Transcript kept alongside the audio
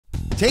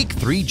Take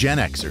 3 Gen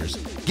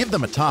Xers, give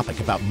them a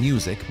topic about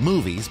music,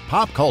 movies,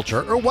 pop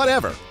culture, or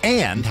whatever,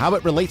 and how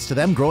it relates to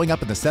them growing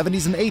up in the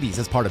 70s and 80s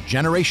as part of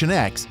Generation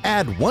X.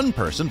 Add one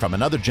person from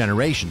another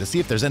generation to see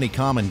if there's any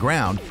common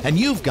ground, and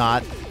you've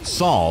got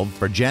Solve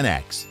for Gen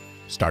X,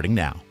 starting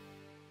now.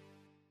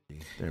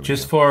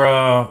 Just for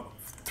a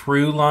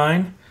through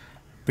line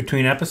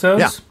between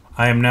episodes,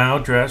 I am now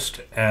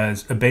dressed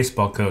as a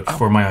baseball coach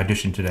for my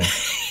audition today.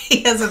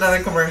 He has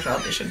another commercial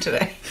audition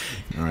today.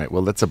 All right,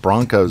 well, that's a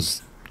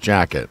Broncos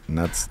jacket, and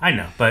that's I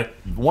know, but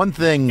one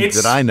thing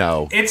that I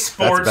know. It's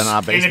sports,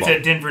 that's and it's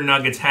a Denver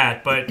Nuggets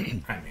hat, but I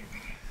mean,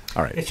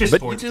 all right, it's just but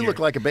sports. You do gear. look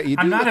like a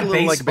I'm not look a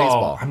little like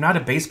baseball. I'm not a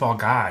baseball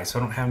guy, so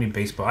I don't have any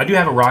baseball. I do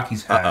have a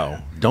Rockies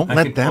hat. Don't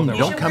let them.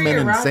 Don't come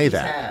in and say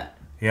that. Hat.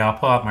 Yeah, I'll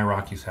pull out my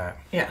Rockies hat.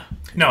 Yeah.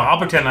 No, I'll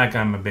pretend like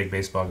I'm a big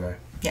baseball guy.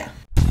 Yeah.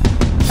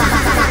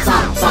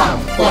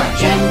 Solve for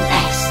Gen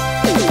X.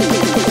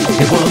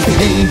 It was the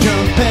age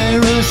of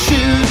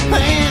parachute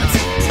pants,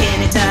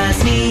 Skinny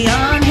ties,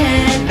 neon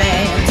headbands.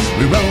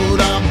 we rode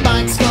our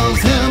bicycles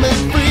helmet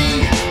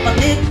free. Or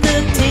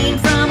nicotine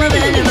from a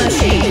vending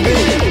machine.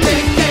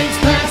 Decades,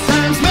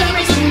 pastimes,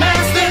 memories, and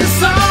master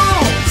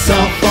song.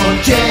 Solve for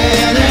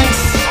Gen X.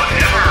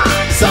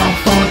 Solve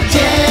for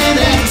Gen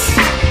X.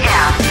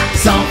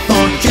 Solve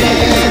for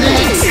Gen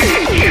X.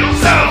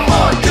 Solve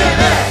for Gen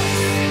X.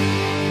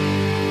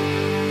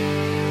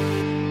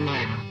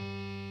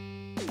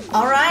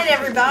 All right,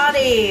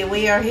 everybody.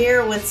 We are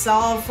here with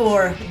Solve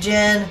for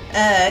Gen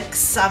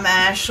X. I'm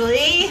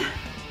Ashley.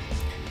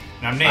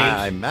 I'm Nate.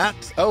 I'm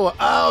Matt.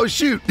 Oh,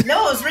 shoot.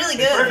 No, it was really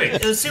good. Perfect.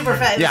 It was super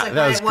fast. Yeah, It was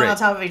that like was right one great. on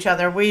top of each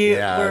other. We're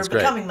that's great.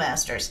 becoming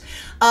masters.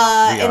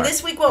 are. And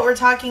this week, what we're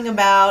talking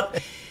about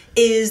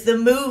is the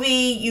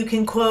movie you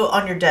can quote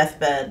on your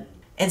deathbed.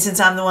 And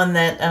since I'm the one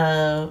that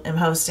am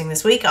hosting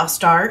this week, I'll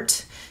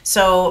start.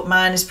 So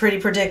mine is pretty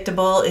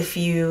predictable if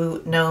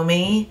you know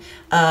me.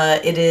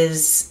 It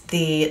is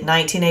the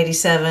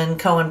 1987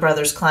 Coen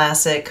Brothers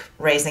classic,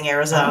 Raising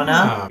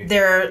Arizona.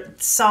 Their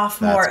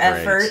sophomore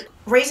That's great. effort.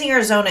 Raising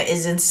Arizona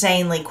is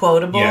insanely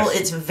quotable. Yes.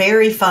 It's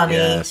very funny.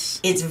 Yes.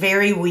 It's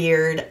very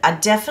weird.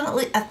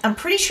 I'm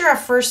pretty sure I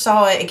first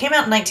saw it. It came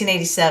out in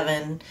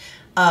 1987.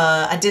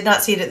 I did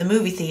not see it at the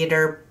movie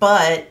theater,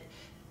 but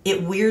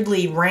it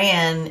weirdly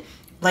ran.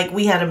 Like,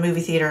 we had a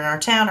movie theater in our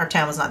town. Our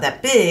town was not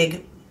that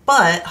big,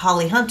 but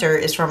Holly Hunter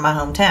is from my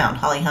hometown.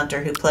 Holly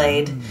Hunter, who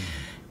played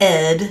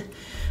Ed,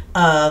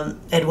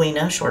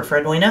 Edwina, short for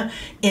Edwina,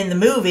 in the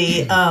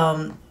movie.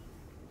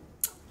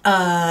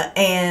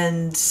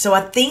 And so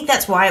I think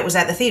that's why it was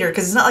at the theater,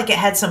 because it's not like it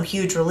had some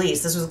huge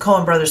release. This was the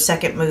Coen Brothers'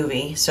 second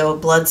movie. So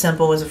Blood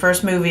Simple was the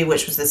first movie,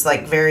 which was this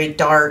like very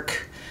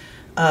dark,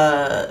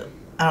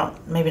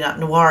 maybe not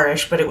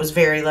noirish, but it was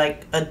very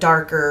like a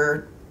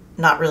darker,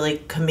 not really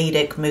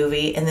comedic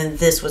movie. And then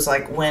this was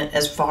like went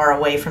as far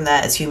away from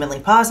that as humanly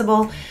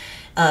possible.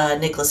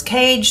 Nicolas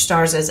Cage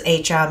stars as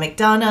H.I.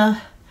 McDunnough,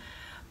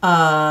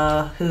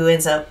 who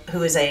is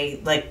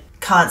a like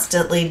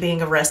constantly being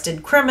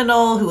arrested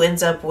criminal who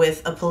ends up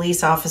with a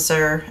police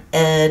officer,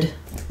 Ed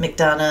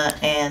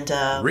McDunnough,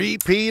 and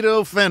Repeat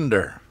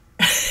offender.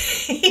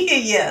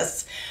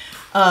 yes,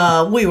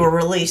 we were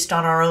released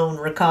on our own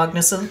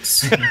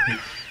recognizance.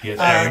 Yes,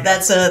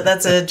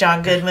 That's a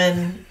John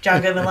Goodman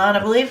line, I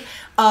believe.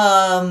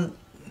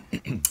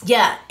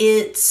 Yeah,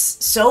 it's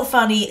so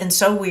funny and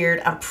so weird.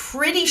 I'm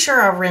pretty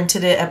sure I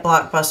rented it at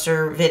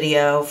Blockbuster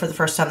Video for the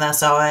first time that I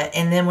saw it,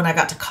 and then when I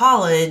got to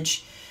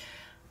college,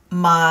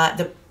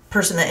 the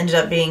person that ended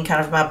up being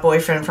kind of my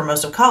boyfriend for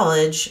most of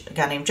college, a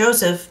guy named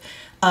Joseph,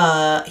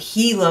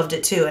 he loved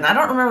it too. And I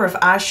don't remember if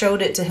I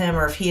showed it to him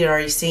or if he had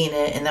already seen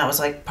it, and that was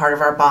like part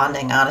of our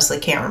bonding. I honestly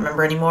can't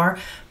remember anymore,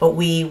 but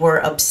we were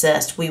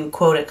obsessed. We would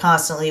quote it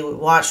constantly. We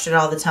watched it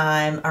all the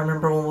time. I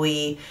remember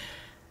I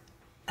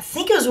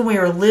think it was when we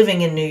were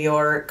living in New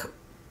York,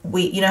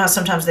 you know how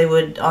sometimes they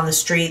would, on the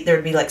street, there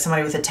would be like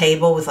somebody with a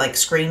table with like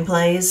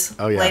screenplays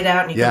laid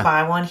out, and you could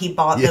buy one. He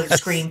bought the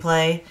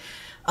screenplay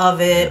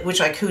of it, which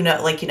like who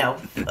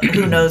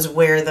knows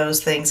where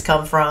those things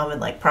come from,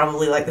 and like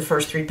probably like the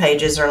first 3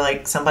 pages are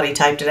like somebody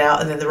typed it out,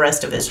 and then the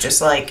rest of it's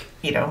just like,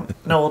 you know,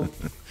 an old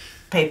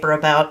paper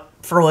about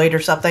Freud or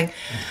something.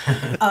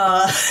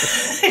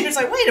 It's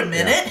like, wait a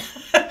minute.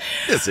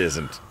 This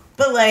isn't.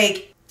 But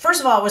like, first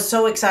of all, I was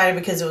so excited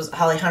because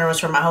Holly Hunter was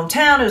from my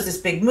hometown. It was this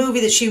big movie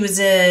that she was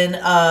in,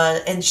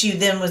 and she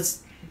then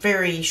was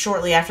very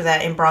shortly after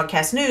that in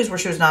broadcast news, where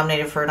she was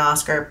nominated for an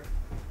Oscar.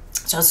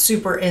 So I was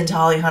super into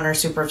Holly Hunter,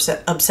 super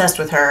obsessed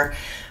with her.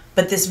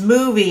 But this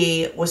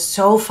movie was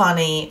so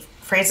funny.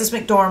 Frances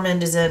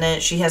McDormand is in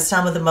it. She has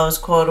some of the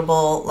most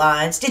quotable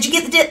lines. Did you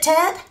get the dip,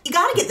 Ted? You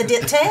got to get the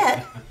dip,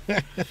 Ted.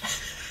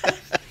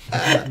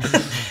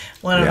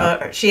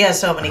 She has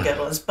so many good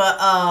ones. But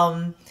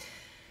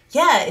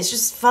yeah, it's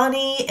just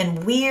funny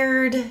and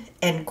weird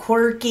and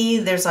quirky.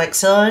 There's like,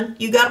 son,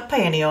 you got a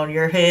panty on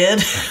your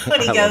head when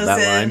he goes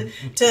in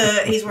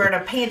he's wearing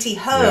a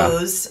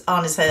pantyhose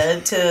on his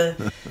head to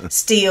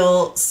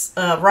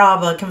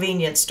rob a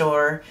convenience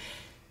store.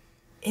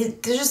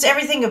 there's just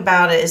everything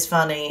about it is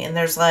funny. And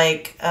there's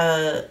like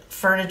a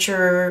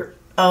furniture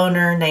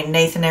owner named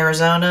Nathan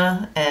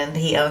Arizona, and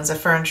he owns a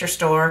furniture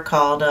store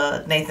called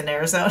Nathan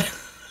Arizona.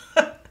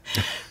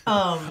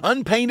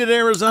 Unpainted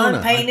Arizona.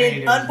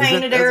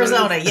 Unpainted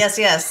Arizona.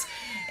 Yes.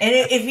 And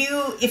if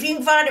you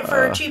can find it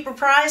for a cheaper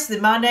price,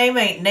 then my name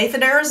ain't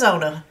Nathan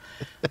Arizona.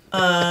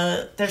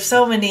 There's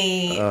so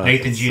many.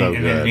 Nathan Jr. So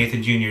and then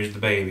Nathan Jr. is the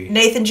baby.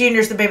 Nathan Jr.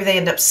 is the baby they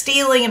end up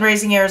stealing and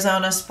raising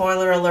Arizona.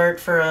 Spoiler alert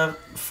for a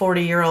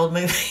 40-year-old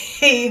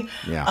movie.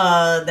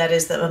 Yeah. That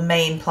is the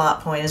main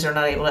plot point is they're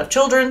not able to have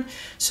children.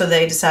 So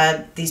they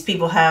decide these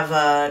people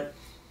have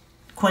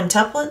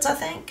quintuplets, I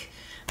think.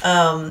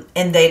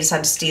 And they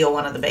decide to steal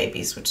one of the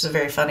babies, which is a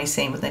very funny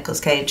scene with Nicolas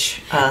Cage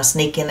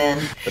sneaking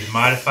in.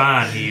 Mighty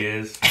fine he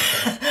is.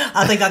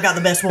 I think I got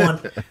the best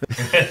one.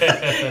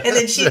 And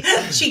then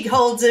she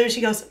holds him. She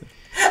goes,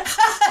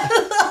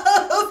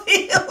 I love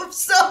him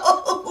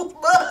so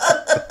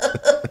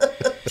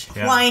much.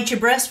 Yeah. Why ain't you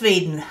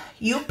breastfeeding?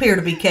 You appear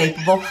to be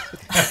capable.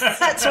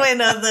 That's when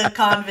the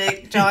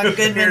convict, John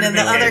Goodman, and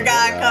the other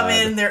guy come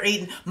in. They're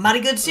eating mighty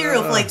good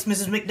cereal flakes,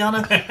 Mrs.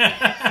 McDunnough.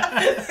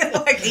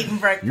 Like eating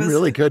breakfast. You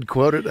really could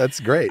quote it.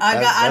 That's great.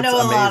 I know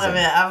a lot of it.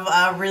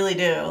 I really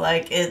do.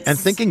 Like it's. And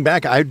thinking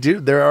back, I do.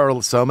 There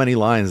are so many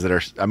lines that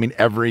are. I mean,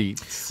 every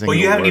single. Well,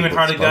 you haven't word even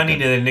hardly done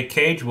spoken. any of the Nick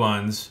Cage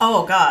ones.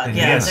 Oh God,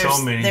 yeah. There's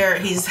so many.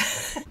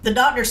 The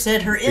doctor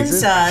said her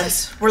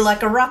insides were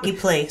like a rocky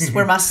place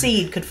where my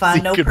seed could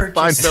find no purchase.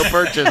 Find no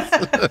purchase.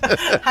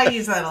 I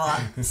use that a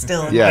lot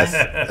still. Yes,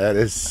 that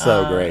is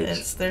so great.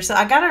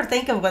 I gotta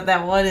think of what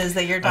that one is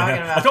that you're talking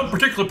about. I don't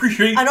particularly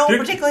appreciate. I don't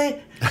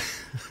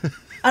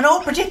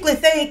particularly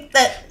think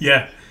that.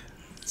 Yeah.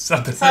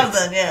 Something,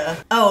 yeah.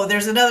 Oh,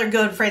 there's another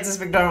good Frances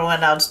McDormand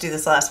one. I'll just do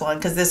this last one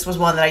because this was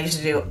one that I used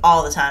to do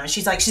all the time. And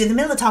she's in the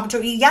middle of talking to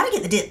her. You got to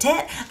get the dip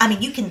tet. I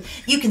mean, you can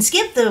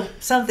skip the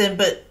something,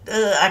 but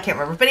I can't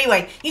remember. But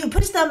anyway, you can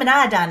put his thumb in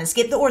iodine and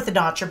skip the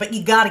orthodonture, but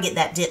you got to get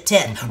that dip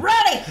tet.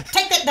 Roddy,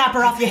 take that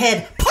diaper off your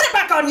head. Put it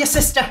back on your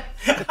sister.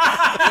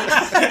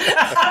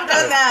 I've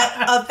done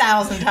that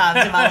 1,000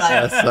 times in my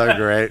life. That's so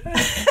great.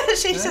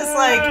 She's just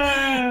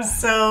like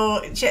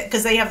so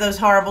because they have those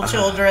horrible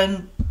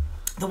children.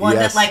 The one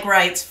that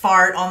writes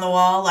fart on the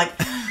wall,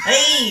 like,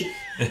 hey,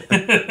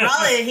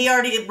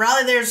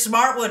 Raleigh there's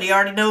Smartwood. He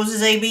already knows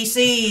his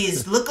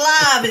ABCs. Look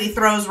live, and he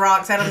throws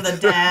rocks at him, the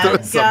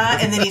dad guy,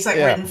 and then he's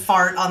written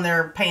fart on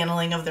their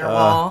paneling of their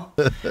wall.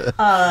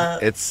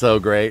 It's so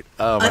great.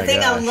 Oh my A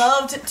thing I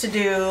loved to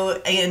do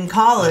in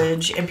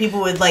college, and people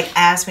would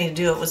ask me to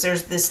do it, was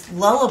there's this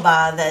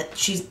lullaby that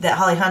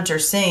Holly Hunter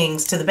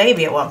sings to the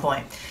baby at one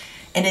point,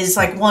 and it's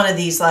one of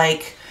these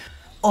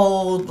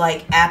old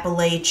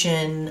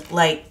Appalachian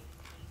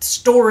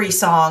story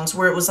songs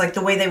where it was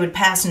the way they would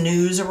pass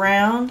news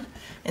around.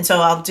 And so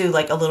I'll do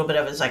a little bit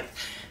of it. It's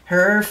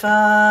her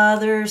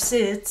father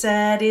sits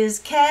at his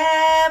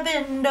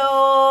cabin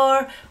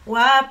door,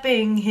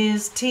 wiping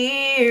his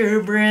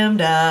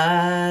tear-brimmed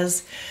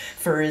eyes,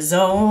 for his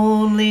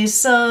only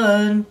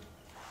son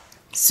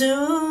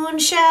soon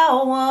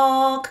shall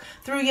walk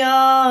through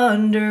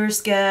yonder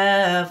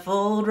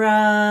scaffold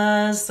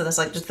rise. So that's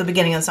just the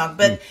beginning of the song.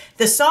 But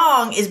the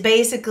song is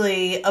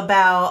basically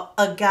about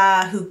a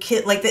guy who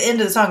the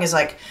end of the song is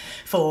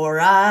for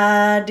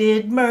I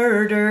did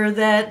murder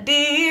that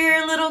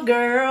dear little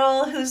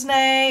girl whose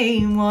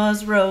name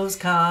was Rose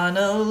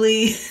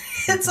Connolly.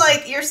 It's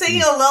you're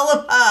singing a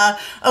lullaby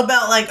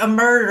about a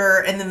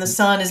murder, and then the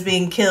son is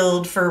being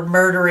killed for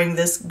murdering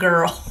this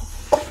girl.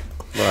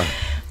 Wow.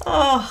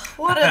 Oh,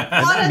 what a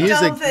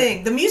dumb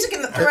thing. The music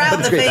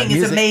throughout the thing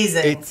is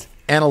amazing.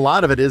 And a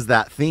lot of it is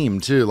that theme,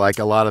 too. A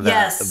lot of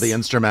that, the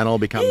instrumental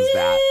becomes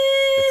that.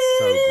 It's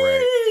so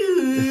great.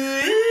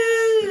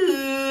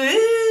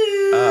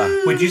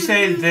 Would you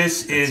say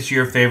this is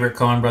your favorite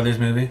Coen Brothers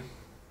movie?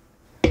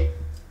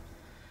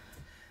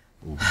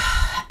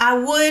 I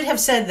would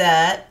have said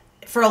that.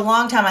 For a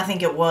long time, I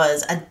think it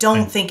was. I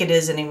don't think it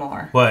is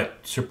anymore. What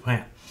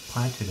supplanted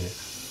it?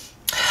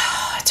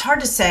 It's hard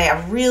to say.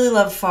 I really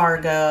love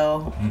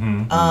Fargo.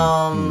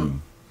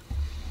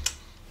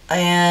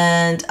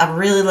 And I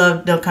really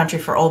love No Country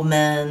for Old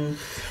Men.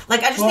 I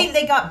just think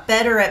they got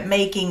better at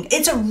making...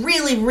 It's a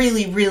really,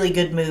 really, really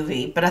good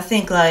movie. But I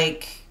think, I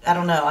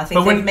don't know. I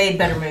think they've made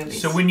better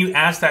movies. So when you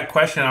ask that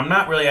question, I'm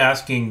not really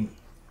asking,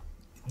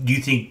 do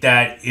you think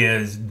that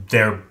is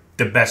the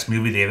best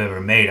movie they've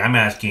ever made? I'm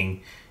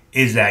asking,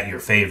 is that your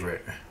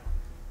favorite?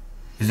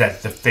 Is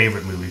that the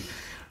favorite movie?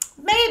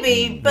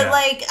 Maybe, but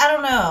I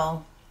don't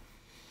know.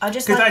 I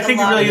just because I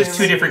think it really is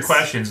two different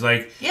questions. For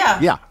me,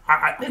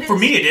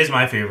 it is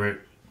my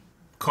favorite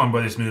Coen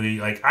Brothers movie.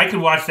 I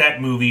could watch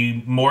that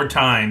movie more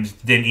times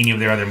than any of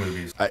their other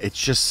movies. It's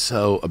just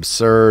so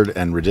absurd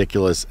and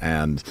ridiculous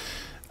and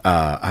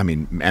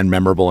and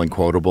memorable and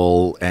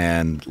quotable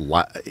and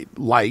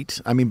light.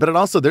 But it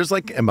also, there's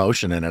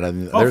emotion in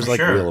it. There's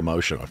real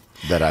emotion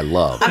that I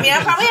love.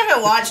 I probably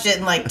haven't watched it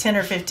in 10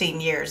 or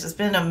 15 years. It's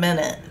been a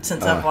minute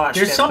since I've watched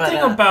it. There's something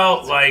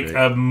about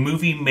a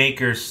movie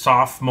maker's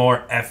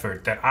sophomore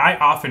effort that I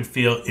often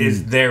feel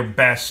is their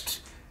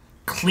best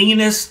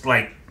cleanest,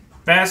 like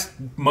best,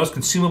 most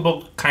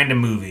consumable kind of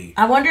movie.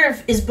 I wonder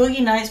if is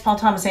Boogie Nights Paul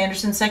Thomas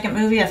Anderson's second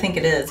movie? I think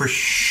it is. For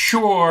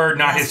sure,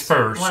 not his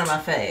first. One of my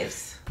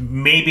faves.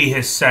 Maybe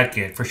his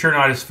second. For sure,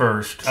 not his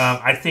first.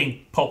 I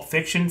think Pulp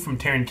Fiction from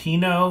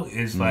Tarantino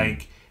is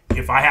like,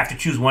 if I have to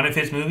choose one of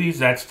his movies,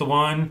 that's the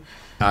one.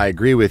 I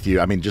agree with you.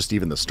 I mean, just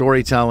even the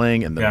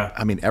storytelling and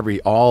I mean,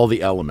 all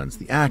the elements,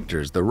 the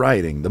actors, the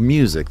writing, the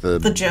music, the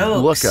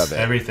jokes, look of it,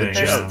 everything.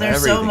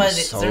 There's so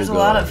much. There's a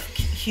lot of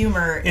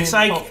humor in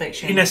Pulp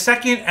Fiction. In a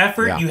second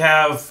effort, you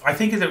have. I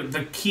think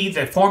the key,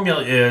 the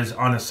formula is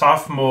on a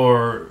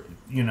sophomore,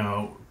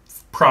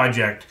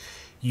 project.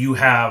 You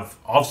have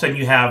all of a sudden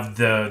you have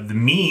the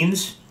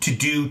means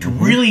to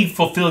really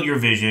fulfill your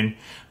vision,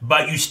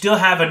 but you still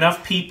have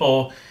enough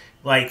people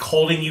like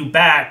holding you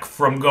back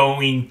from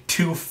going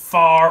too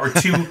far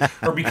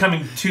or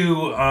becoming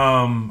too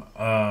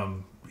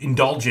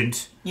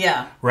indulgent.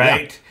 Yeah.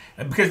 Right?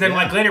 Yeah. Because then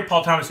like later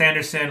Paul Thomas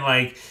Anderson,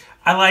 like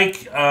I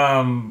like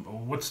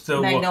what's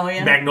the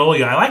Magnolia?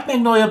 Magnolia. I like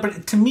Magnolia,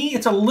 but to me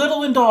it's a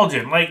little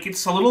indulgent. Like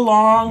it's a little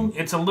long,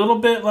 it's a little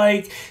bit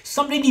like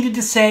somebody needed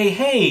to say,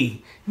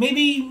 "Hey,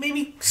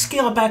 maybe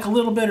scale it back a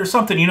little bit or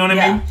something." You know what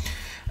I mean?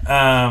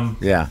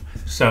 Yeah.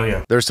 So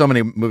yeah, there's so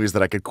many movies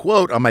that I could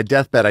quote on my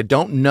deathbed. I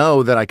don't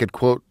know that I could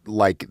quote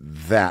like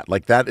that.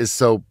 Like that is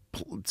so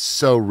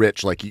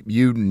rich. Like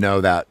you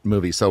know that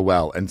movie so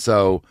well, and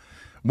so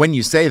when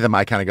you say them,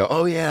 I kind of go,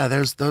 "Oh yeah,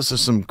 those are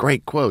some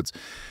great quotes."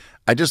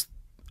 I get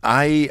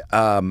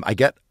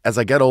as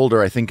I get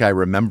older, I think I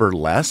remember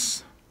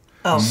less.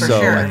 Oh, for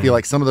so sure. I feel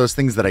like some of those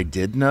things that I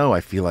did know,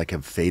 I feel like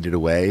have faded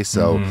away.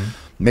 So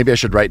maybe I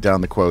should write down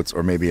the quotes,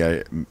 or maybe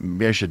I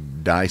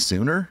should die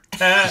sooner,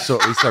 so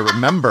at least I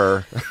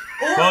remember.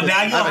 Well,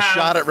 now you'll have a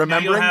shot at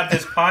remembering. Now you'll have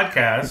this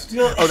podcast.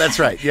 Oh, that's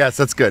right. Yes,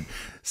 that's good.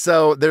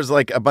 So there's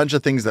like a bunch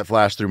of things that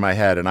flash through my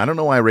head, and I don't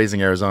know why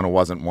Raising Arizona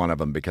wasn't one of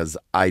them, because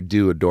I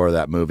do adore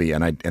that movie,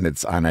 and I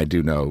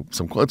do know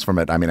some quotes from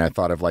it. I mean, I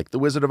thought of like The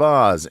Wizard of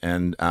Oz,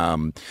 and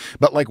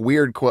but like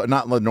weird quote,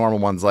 not the normal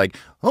ones like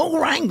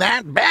 "Who rang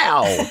that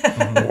bell?"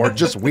 or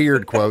just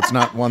weird quotes,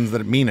 not ones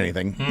that mean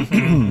anything,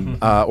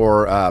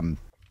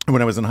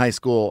 When I was in high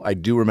school, I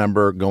do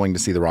remember going to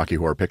see the Rocky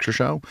Horror Picture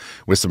Show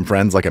with some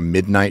friends, like a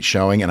midnight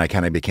showing, and I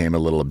kind of became a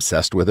little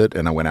obsessed with it.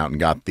 And I went out and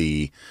got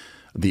the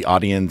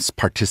audience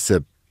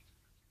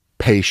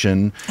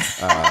participation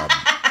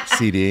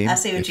CD. I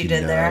see what you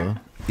did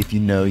there. If you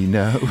know, you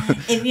know.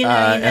 If you know, you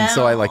know. And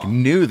so I like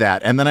knew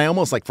that, and then I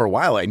almost like for a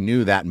while I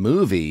knew that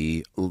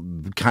movie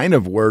kind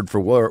of word for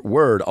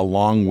word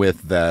along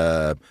with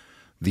the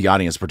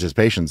audience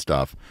participation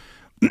stuff.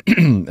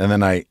 And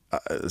then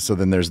so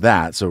then there's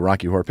that. So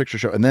Rocky Horror Picture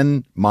Show, and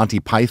then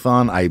Monty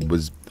Python. I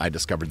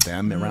discovered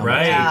them around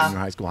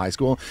high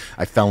school.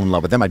 I fell in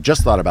love with them. I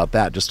just thought about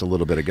that just a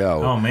little bit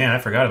ago. Oh man, I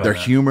forgot about their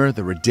that. humor,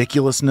 the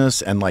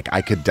ridiculousness, and like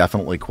I could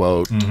definitely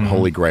quote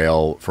Holy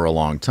Grail for a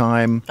long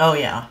time. Oh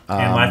yeah,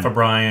 and Life of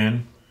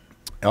Brian.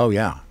 Oh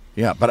yeah.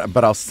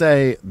 But I'll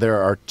say there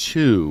are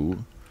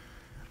two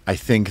I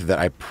think that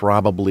I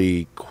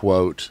probably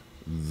quote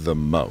the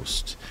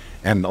most.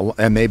 And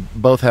they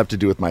both have to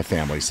do with my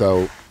family.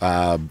 So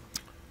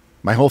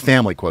my whole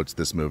family quotes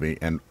this movie,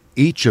 and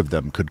each of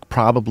them could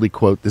probably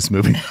quote this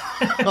movie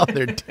on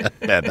their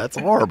deathbed. That's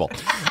horrible.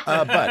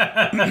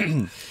 But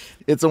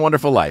It's a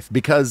Wonderful Life,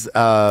 because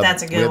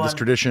that's a good we have one. this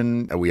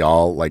tradition. We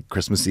all, like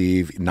Christmas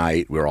Eve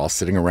night, we were all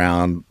sitting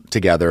around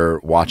together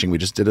watching. We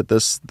just did it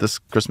this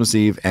Christmas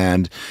Eve,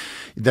 and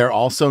they're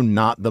also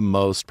not the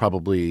most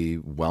probably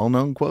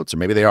well-known quotes, or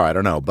maybe they are, I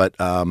don't know. But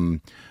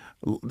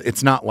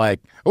it's not like,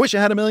 I wish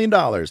I had $1 million.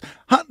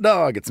 Hot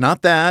dog. It's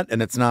not that.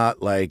 And it's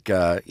not like,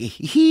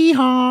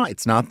 hee-haw.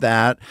 It's not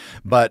that.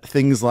 But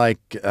things like,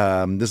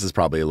 this is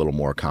probably a little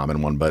more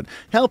common one, but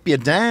help you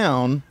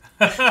down.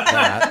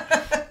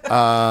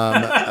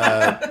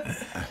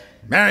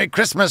 Merry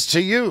Christmas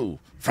to you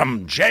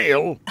from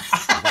jail.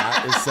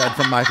 That is said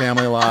from my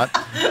family a lot.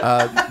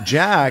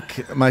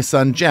 Jack, my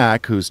son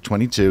Jack, who's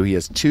 22, he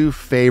has two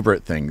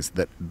favorite things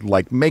that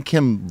like make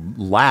him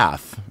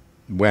laugh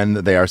when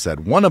they are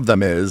said. One of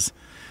them is,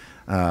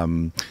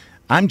 I'm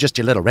just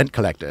your little rent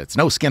collector. It's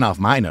no skin off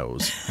my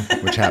nose,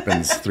 which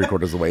happens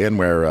 3/4 of the way in,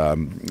 where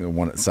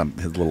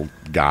his little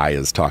guy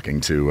is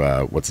talking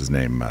to, what's his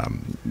name?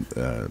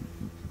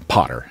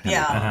 Potter.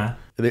 Yeah.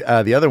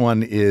 The other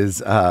one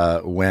is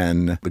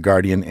when the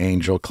guardian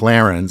angel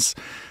Clarence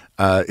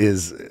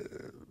is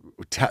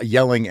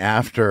yelling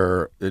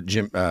after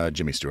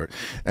Jimmy Stewart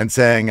and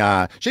saying,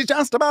 she's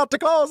just about to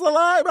close the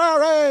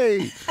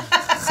library.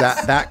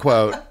 That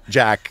quote,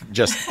 Jack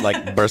just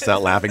like bursts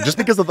out laughing just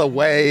because of the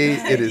way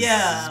it is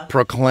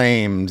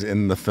proclaimed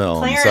in the film.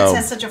 Clarence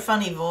has such a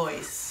funny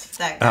voice.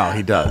 That guy,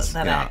 he does.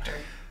 That actor.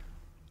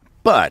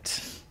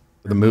 But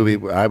the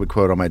movie I would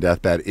quote on my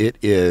deathbed, it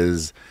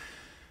is,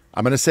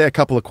 I'm going to say a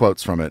couple of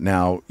quotes from it.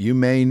 Now, you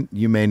may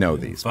know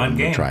these, but I'm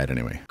going to try it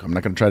anyway. I'm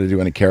not going to try to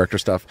do any character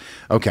stuff.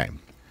 Okay.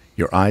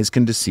 Your eyes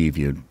can deceive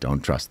you.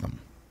 Don't trust them.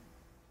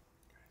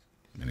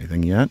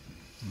 Anything yet?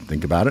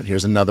 Think about it.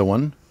 Here's another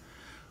one.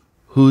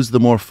 who's the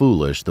more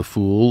foolish, the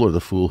fool or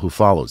the fool who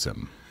follows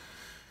him?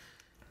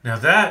 Now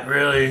that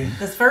really...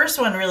 The first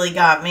one really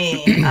got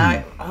me.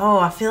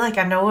 I feel like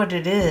I know what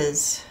it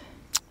is.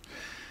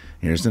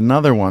 Here's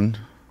another one.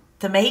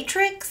 The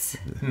Matrix?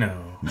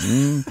 No.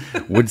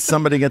 Would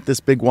somebody get this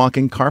big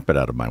walking carpet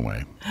out of my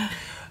way?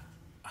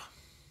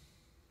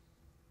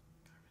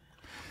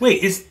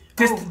 Wait, is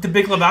this The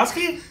Big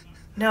Lebowski?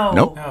 No.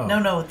 Nope.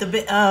 No.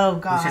 Oh,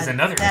 God. Which is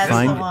another... That's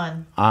the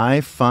one.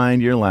 I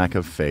find your lack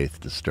of faith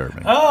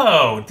disturbing.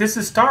 Oh, this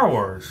is Star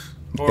Wars.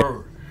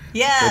 Or...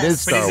 Yes. It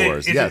is But Star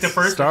Wars. Is Yes, it the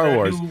first Star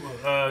Wars.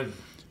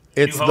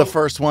 It's New the Hope?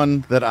 first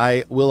one that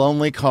I will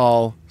only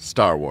call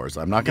Star Wars.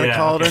 I'm not going to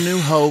call it A New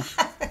Hope.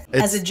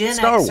 As a Gen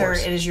Star Xer,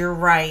 Wars. it is your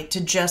right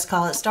to just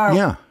call it Star Wars.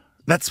 Yeah,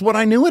 that's what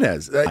I knew it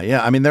as.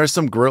 Yeah, I mean, there's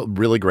some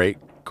really great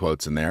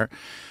quotes in there.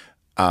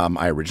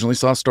 I originally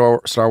saw Star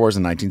Wars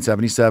in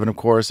 1977, of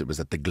course. It was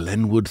at the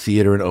Glenwood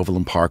Theater in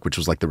Overland Park, which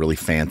was like the really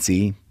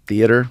fancy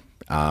theater.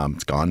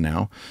 It's gone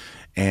now.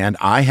 And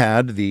I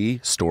had the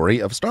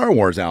Story of Star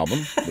Wars album,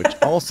 which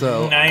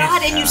also... Nice.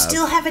 God, and you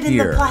still have it in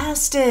the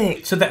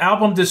plastic. So the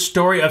album, The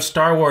Story of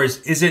Star Wars,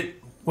 is it...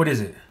 What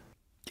is it?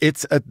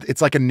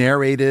 It's like a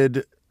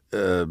narrated...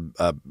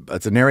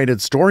 it's a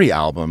narrated story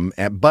album,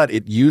 but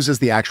it uses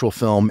the actual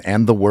film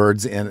and the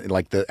words and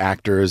like the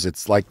actors.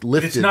 It's like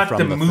lifted It's not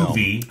from the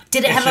movie. film.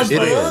 Did it have a just It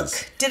book?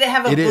 is. Did it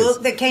have a It is.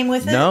 book that came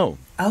with it? No.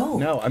 Oh.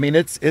 No, I mean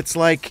it's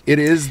like it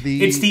is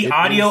the It's the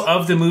audio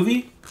of the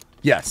movie?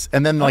 yes,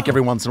 and then like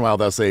every once in a while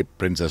they'll say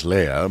Princess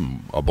Leia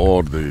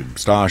aboard the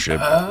starship.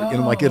 You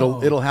know, like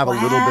it'll have a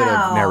little bit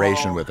of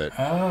narration with it.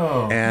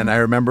 Oh. And I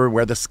remember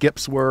where the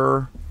skips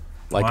were.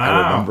 Like I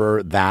Wow.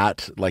 remember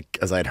that, like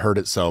as I'd heard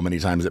it so many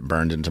times, it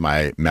burned into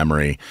my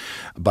memory.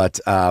 But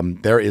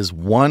there is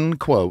one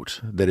quote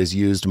that is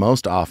used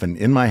most often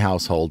in my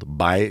household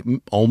by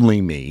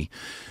only me,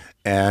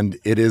 and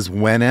it is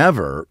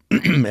whenever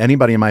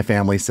anybody in my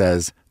family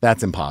says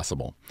that's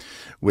impossible,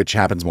 which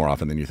happens more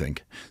often than you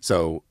think.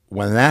 So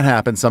when that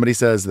happens, somebody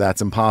says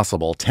that's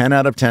impossible. 10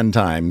 out of 10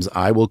 times,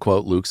 I will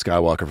quote Luke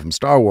Skywalker from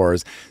Star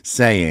Wars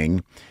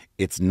saying,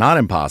 "It's not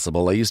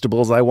impossible. I used to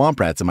bullseye womp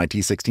rats in my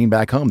T-16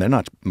 back home. They're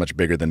not much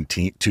bigger than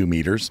 2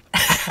 meters."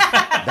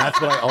 That's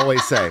what I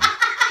always say.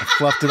 I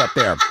fluffed it up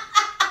there.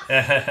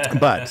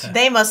 But,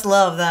 They must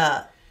love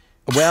that.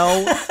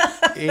 well,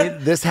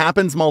 this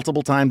happens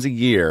multiple times a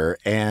year,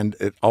 and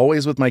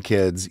always with my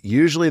kids.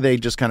 Usually they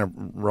just kind of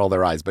roll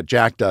their eyes, but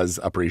Jack does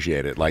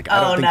appreciate it. Like, I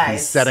don't think he's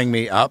nice. setting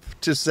me up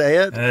to say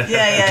it.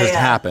 Yeah, It just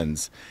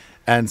happens.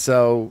 And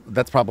so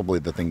that's probably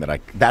the thing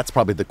that's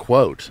probably the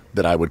quote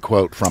that I would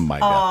quote from my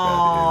deathbed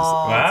is,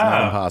 "It's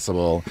not Wow.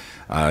 impossible.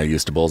 I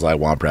used to bullseye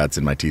womp rats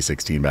in my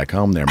T-16 back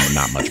home. They're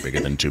not much bigger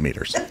than 2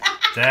 meters.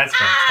 That's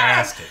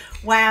fantastic.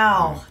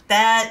 Wow,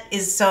 that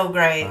is so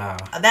great. Wow.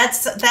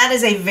 That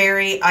is a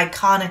very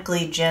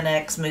iconically Gen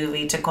X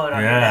movie to quote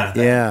on your Yeah.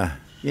 deathbed.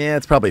 Yeah,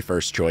 it's probably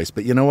first choice,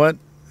 but you know what?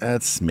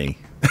 That's me.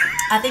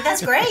 I think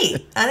that's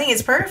great. I think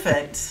it's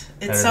perfect.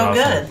 That It's is so awesome.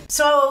 good.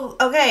 So,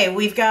 okay,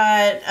 we've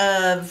got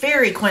a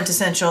very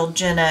quintessential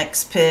Gen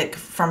X pick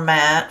from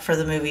Matt for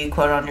the movie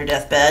Quote on Your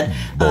Deathbed.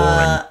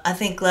 I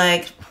think,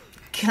 like,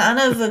 kind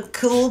of a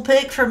cool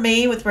pick for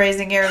me with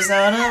Raising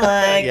Arizona.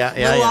 Like, Yeah,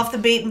 little off the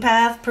beaten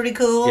path, pretty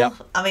cool. Yep.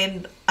 I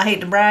mean, I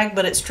hate to brag,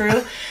 but it's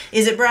true.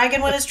 Is it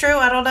bragging when it's true?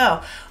 I don't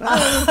know.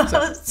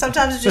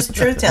 Sometimes it's just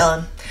truth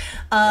telling.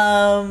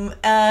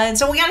 And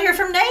so we got to hear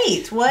from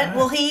Nate. What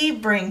will he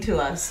bring to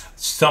us?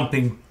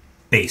 Something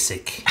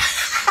basic.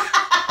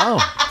 Oh,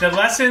 The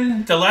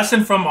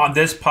lesson from on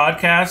this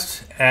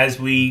podcast, as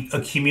we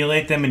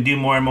accumulate them and do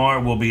more and more,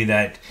 will be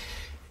that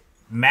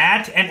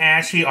Matt and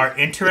Ashley are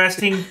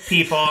interesting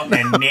people,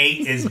 and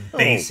Nate is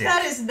basic.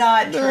 That is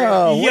not true.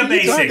 oh Yeah, what are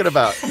you basic. talking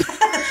about?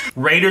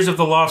 Raiders of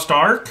the Lost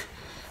Ark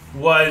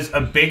was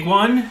a big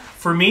one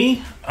for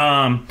me,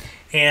 and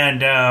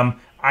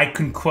I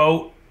can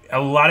quote a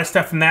lot of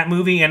stuff from that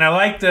movie, and I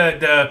like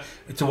the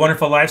It's a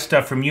Wonderful Life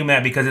stuff from you,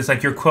 Matt, because it's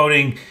like you're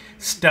quoting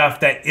stuff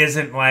that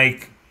isn't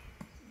like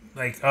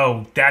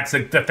oh, that's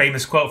the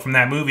famous quote from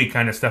that movie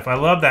kind of stuff. I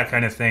love that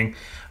kind of thing.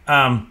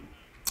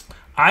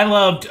 I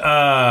loved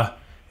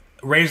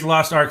Raiders of the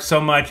Lost Ark so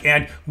much,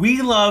 and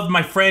we loved,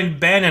 my friend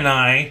Ben and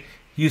I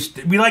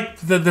we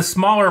liked the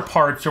smaller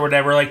parts or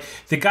whatever, like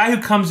the guy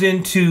who comes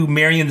into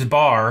Marion's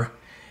bar,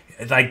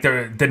 like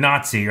the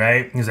Nazi,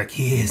 right? He's like,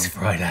 "Here's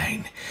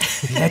Fräulein.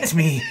 Let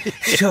me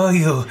show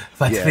you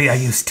what we are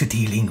used to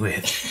dealing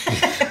with."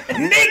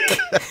 Nick!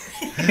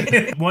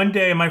 One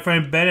day, my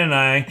friend Ben and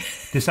I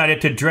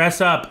decided to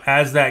dress up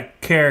as that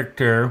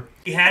character.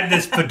 He had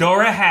this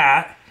fedora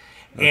hat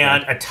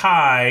and a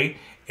tie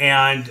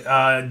and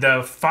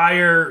the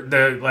fire,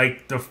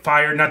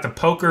 not the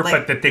poker, Like-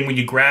 but the thing when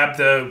you grab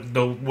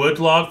the wood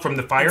log from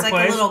the It's fireplace.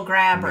 like a little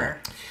grabber.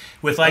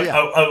 With like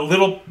Oh, a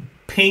little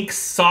pink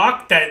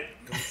sock that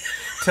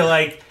to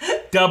like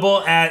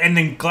double at, and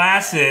then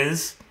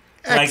glasses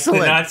Excellent.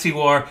 like the Nazi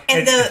wore.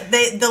 And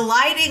the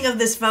lighting of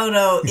this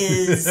photo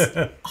is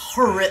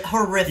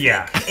horrific.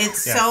 Yeah.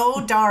 It's Yeah.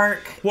 so dark.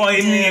 well, and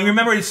and dim.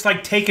 remember it's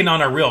like taken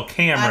on a real I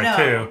camera know.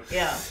 too.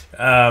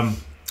 Yeah.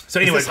 So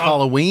Is anyway, this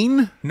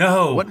Halloween?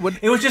 no, What-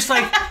 it was just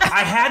like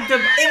I had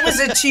the. It was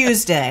a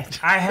Tuesday.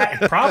 I had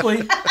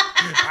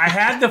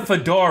the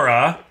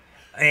fedora,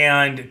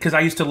 and because I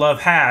used to love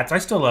hats, I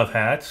still love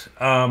hats.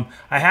 I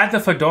had the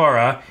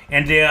fedora,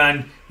 and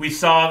then we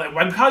saw.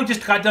 I probably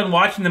just got done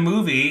watching the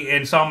movie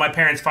and saw my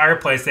parents'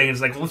 fireplace thing. And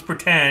it's like, let's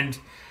pretend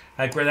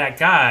like we're that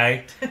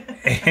guy.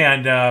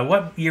 And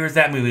what year is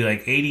that movie?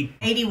 Like 80,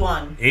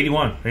 81.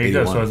 81. There you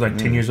go. So I was like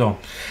 10 years old.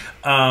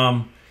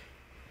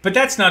 But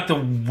that's not the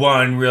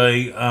one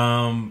really.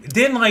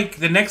 Then like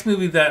the next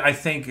movie that I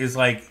think is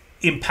like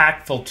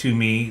impactful to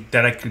me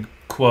that I could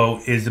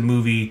quote is the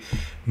movie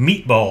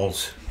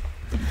Meatballs.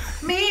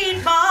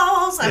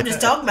 Meatballs. I'm just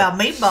talking about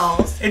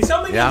meatballs. And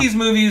so many of these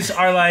movies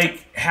are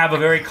like have a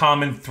very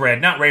common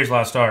thread. Not Raiders of the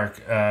Lost Ark.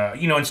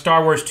 In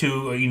Star Wars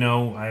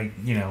 2,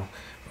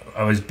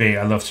 I was big.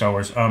 I love Star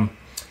Wars.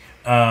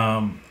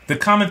 The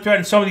common thread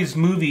in some of these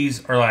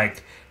movies are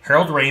like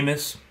Harold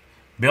Ramis,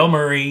 Bill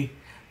Murray.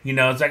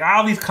 It's like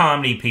all these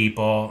comedy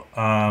people.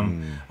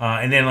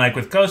 And then like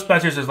with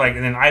Ghostbusters, there's like,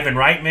 and then Ivan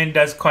Reitman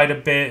does quite a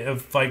bit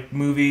of like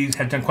movies.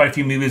 Have done quite a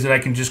few movies that I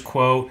can just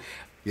quote.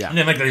 Yeah. And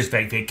then like there's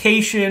like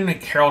Vacation,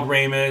 like Harold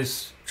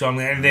Ramis, John,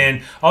 and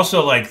then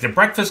also like The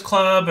Breakfast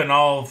Club and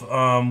all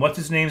of what's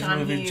his name's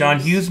movie, John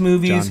Hughes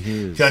movies.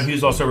 John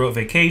Hughes also wrote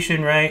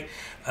Vacation, right?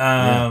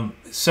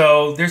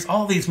 So there's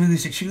all these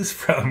movies to choose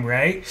from,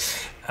 right?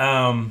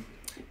 And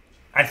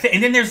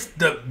then there's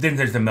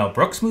the Mel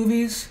Brooks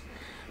movies.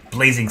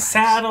 Blazing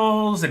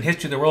Saddles and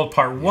History of the World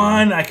Part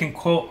 1. I can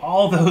quote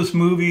all those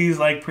movies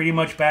like pretty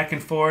much back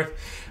and forth.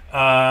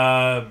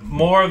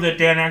 More of the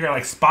Dan Aykroyd,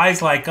 like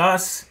Spies Like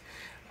Us.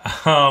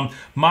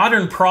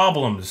 Modern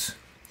Problems.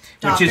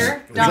 Doctor?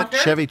 Is that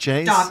Chevy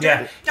Chase? Doctor?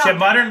 Yeah. Doctor.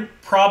 Modern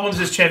Problems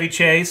is Chevy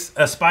Chase.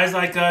 Spies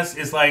Like Us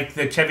is like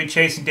the Chevy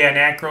Chase and Dan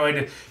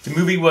Aykroyd. The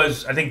movie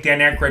was, I think Dan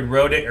Aykroyd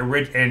wrote it,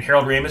 and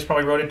Harold Ramis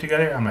probably wrote it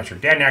together. I'm not sure.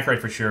 Dan Aykroyd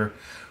for sure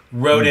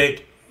wrote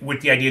it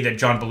with the idea that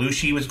John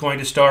Belushi was going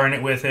to star in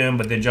it with him,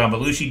 but then John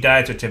Belushi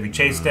died, so Chevy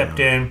Chase stepped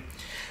in.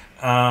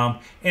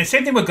 And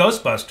same thing with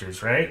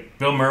Ghostbusters, right?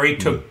 Bill Murray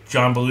took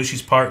John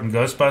Belushi's part in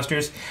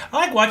Ghostbusters.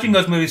 I like watching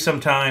those movies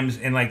sometimes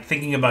and like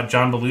thinking about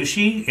John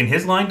Belushi and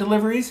his line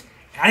deliveries.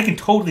 I can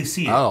totally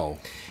see it. Oh.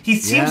 He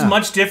seems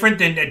much different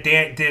than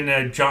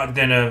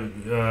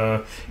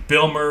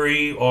Bill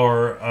Murray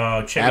or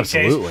Chevy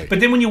Chase.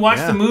 But then when you watch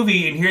the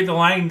movie and hear the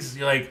lines,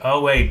 you're like,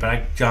 oh wait,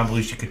 but John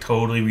Belushi could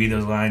totally read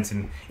those lines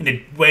in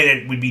a way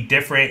that would be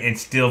different and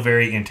still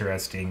very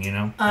interesting,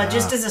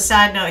 Just as a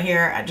side note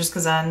here, just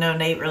because I know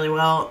Nate really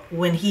well,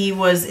 when he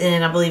was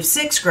in, I believe,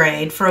 6th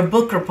grade for a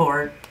book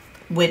report,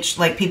 which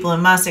like people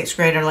in my 6th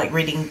grade are like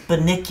reading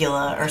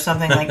Bunnicula or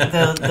something like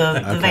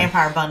the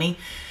Vampire Bunny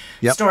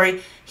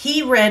story.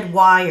 He read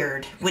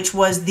Wired, which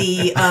was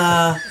the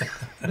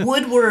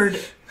Woodward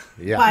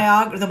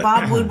the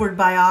Bob Woodward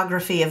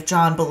biography of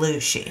John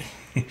Belushi.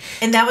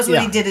 And that was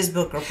what he did his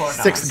book report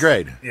on. 6th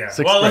grade. Yeah.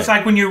 Sixth Well, grade. it's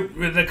like when you're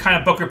the kind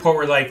of book report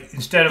where like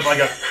instead of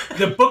like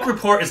the book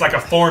report is like a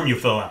form you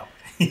fill out.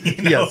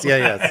 Yes.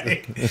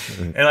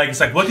 And like it's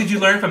like, what did you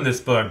learn from this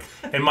book?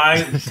 And my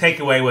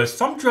takeaway was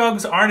some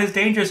drugs aren't as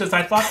dangerous as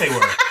I thought they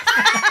were.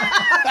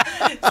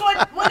 It's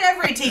what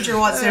every teacher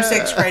wants their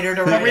 6th grader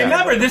to read.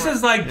 Remember, this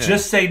is like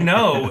Just Say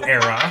No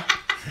era.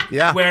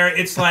 Yeah. Where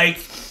it's like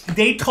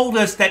they told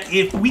us that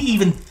if we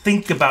even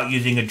think about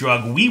using a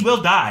drug, we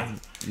will die.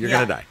 You're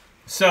going to die.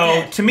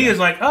 So to me, it's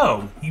like,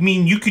 oh, you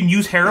mean you can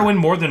use heroin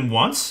more than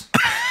once?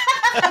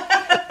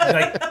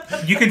 Like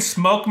you can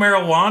smoke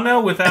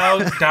marijuana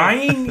without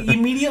dying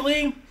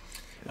immediately,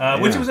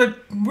 which was a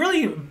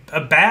really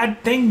a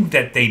bad thing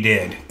that they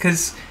did,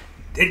 because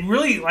it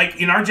really, like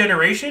in our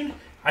generation,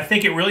 I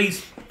think it really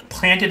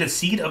planted a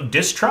seed of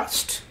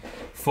distrust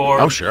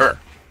for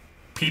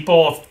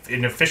people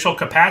in official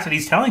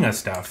capacities telling us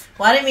stuff.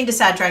 Well, I didn't mean to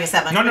sidetrack us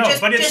that much. No,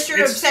 but it's just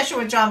your obsession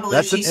with John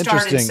That's an Belushi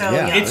started interesting- so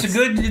yeah. young. It's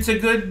a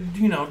good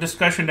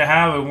discussion to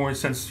have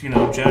since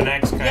Gen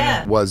X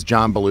kind of. Was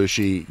John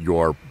Belushi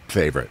your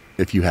favorite,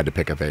 if you had to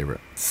pick a favorite?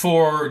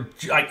 For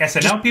like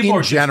SNL Just people,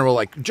 in general,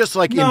 in No,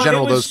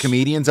 general, it those was-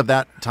 comedians of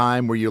that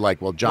time, were you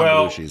like, well, John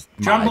Belushi's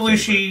my John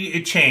Belushi,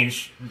 favorite. it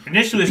changed.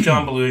 Initially, it was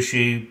John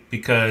Belushi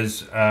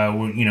because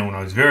when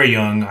I was very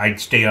young, I'd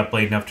stay up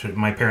late enough to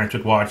my parents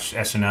would watch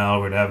SNL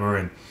or whatever,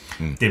 and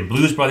then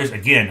Blues Brothers,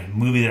 again, a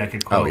movie that I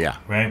could quote. Oh yeah,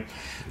 right.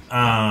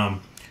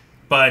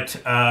 But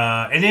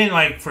and then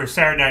like for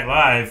Saturday Night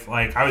Live,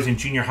 like I was in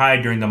junior high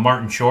during the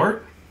Martin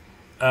Short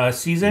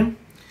season.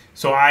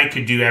 So I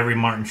could do every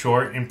Martin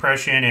Short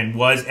impression and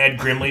was Ed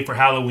Grimley for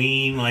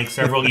Halloween like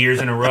several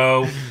years in a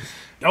row.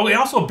 Oh, and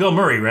also Bill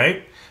Murray,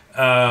 right?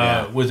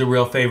 Was a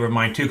real favorite of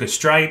mine too, because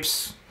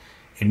Stripes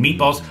and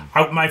Meatballs.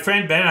 My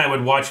friend Ben and I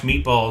would watch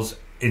Meatballs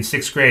in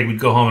 6th grade. We'd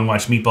go home and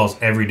watch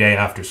Meatballs every day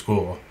after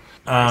school.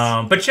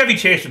 But Chevy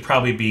Chase would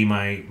probably be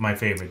my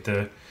favorite,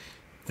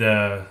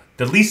 the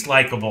least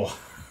likable.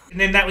 And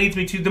then that leads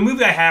me to the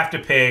movie I have to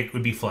pick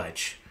would be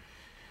Fletch.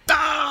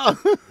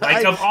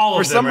 Like of all of them,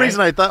 for some reason,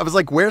 I thought I was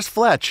like, "Where's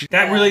Fletch?"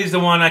 That really is the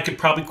one I could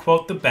probably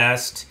quote the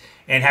best.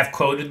 and have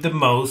quoted the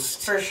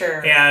most. For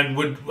sure. And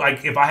would,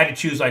 like, if I had to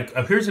choose, like,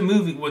 here's a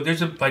movie, well,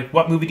 there's a, like,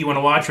 what movie do you want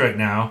to watch right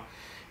now?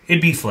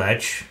 It'd be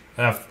Fletch.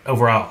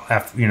 Overall,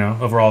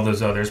 over all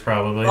those others,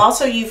 probably.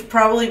 Also, you've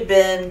probably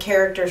been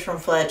characters from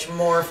Fletch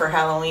more for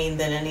Halloween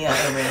than any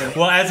other movie.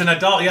 Well, as an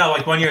adult, yeah,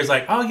 like 1 year is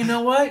like, oh, you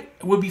know what?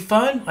 It would be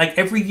fun. Like,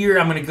 every year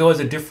I'm going to go as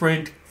a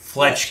different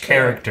Fletch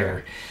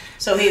character.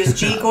 So he was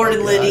G.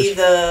 Gordon Liddy,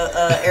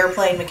 the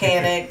airplane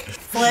mechanic.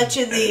 Fletch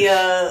in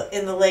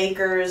the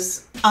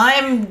Lakers.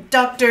 I'm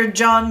Dr.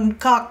 John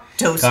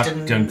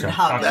Cocktoastin.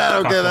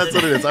 Okay, that's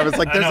what it is. I was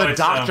like, there's a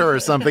doctor or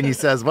something. He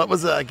says, what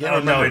was it? I can't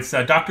remember. No, it's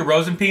Dr.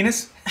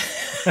 Rosenpenis.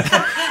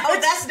 Oh,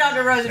 that's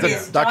Dr.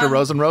 Rosenpenis. Dr.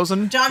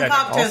 Rosen? John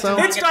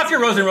Cocktoastin. It's Dr.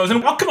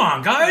 Rosen. Oh, come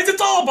on, guys.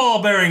 It's all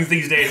ball bearings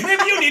these days.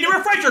 Maybe you need a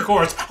refresher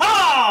course.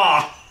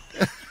 Ha!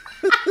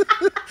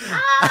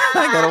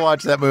 I gotta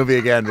watch that movie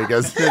again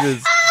because he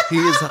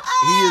is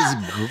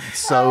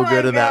so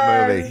good in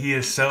that movie. He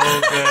is so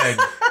good.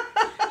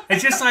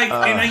 It's just like,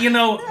 and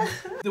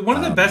one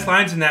of the best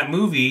lines in that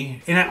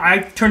movie, and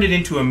I turned it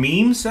into a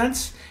meme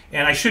sense,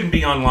 and I shouldn't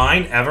be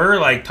online ever,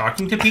 like,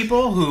 talking to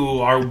people who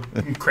are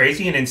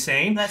crazy and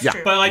insane. That's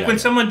true. But, like, when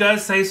someone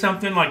does say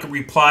something, like,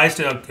 replies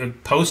to a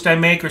post I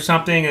make or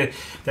something,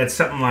 that's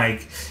something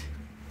like,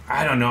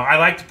 I don't know, I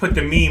like to put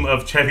the meme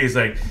of Chevy's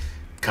like,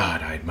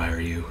 God, I admire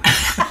you.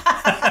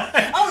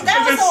 Oh,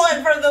 that was the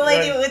one from the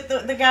lady with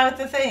the guy with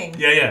the thing.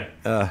 Yeah.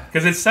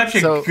 Because it's such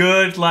a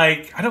good,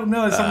 like, I don't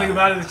know, something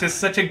about it. It's just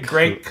such a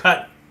great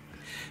cut,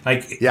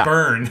 like,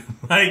 burn.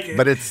 Like,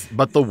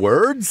 but the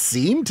words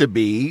seem to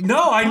be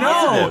no, I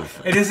know.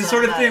 positive. It is the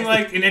sort of thing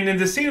like, and in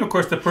the scene, of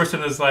course, the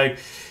person is like,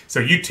 so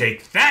you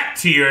take that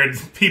to your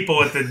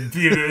people at the,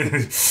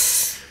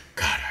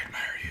 God, I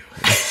admire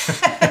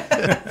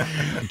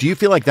you. Do you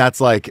feel like that's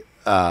like,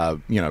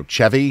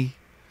 Chevy?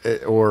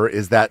 Or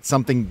is that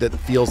something that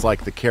feels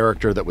like the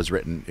character that was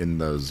written in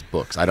those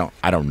books? I don't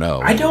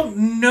know. I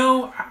don't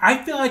know.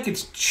 I feel like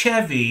it's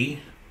Chevy.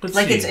 Let's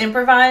see. It's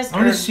improvised? I'm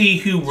going to see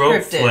who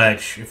wrote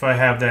Fletch, if I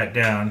have that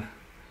down.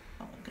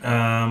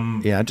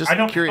 Just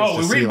curious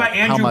to see written by how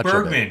Andrew much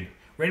Bergman.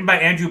 Written by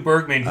Andrew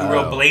Bergman, who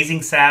wrote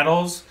Blazing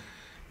Saddles.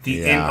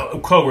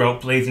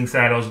 Co-wrote Blazing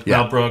Saddles with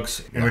Mel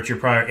Brooks and Richard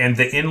Pryor. And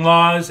The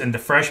In-Laws and The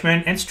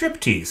Freshman and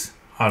Striptease,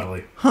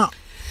 oddly.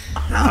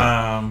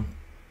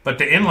 But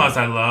The In-Laws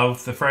I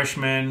love, The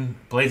Freshman,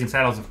 Blazing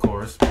Saddles, of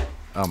course.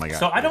 Oh my God.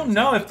 So I don't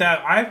know if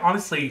that, I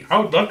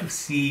would love to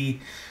see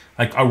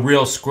like a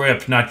real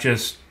script, not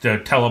just the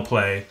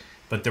teleplay,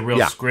 but the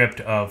real script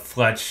of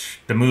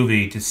Fletch, the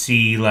movie, to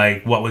see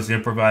like what was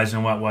improvised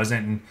and what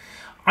wasn't. And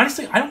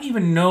honestly, I don't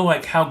even know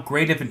like how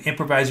great of an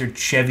improviser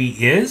Chevy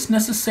is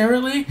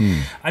necessarily.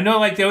 I know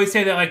like they always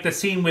say that like the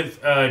scene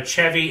with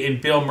Chevy and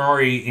Bill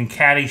Murray in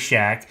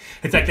Caddyshack,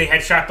 it's like they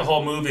had shot the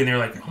whole movie and they're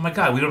like, oh my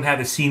God, we don't have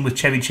a scene with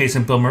Chevy Chase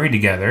and Bill Murray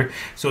together.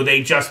 So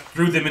they just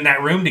threw them in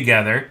that room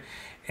together.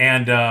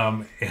 And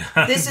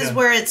this is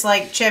where it's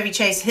like Chevy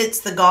Chase hits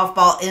the golf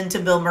ball into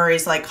Bill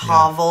Murray's like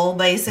hovel,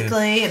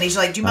 basically, and he's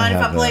like, "Do you mind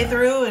if I play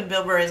through?" And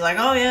Bill Murray's like,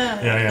 "Oh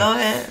yeah, go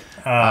ahead."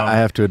 I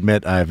have to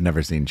admit, I have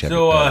never seen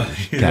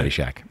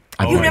Caddyshack.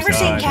 You've never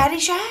seen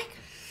Caddyshack?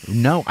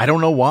 No, I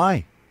don't know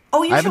why.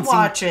 Oh, you should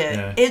watch it.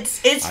 Yeah. It's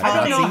funny.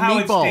 I don't know how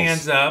it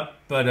stands up,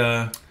 but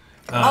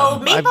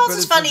Meatballs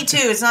is funny too.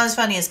 It's not as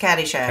funny as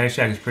Caddyshack.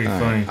 Caddyshack is pretty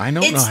funny. I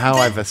don't know how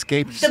I've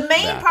escaped the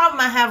main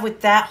problem I have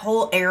with that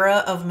whole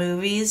era of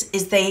movies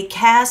is they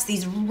cast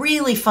these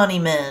really funny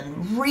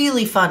men,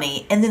 really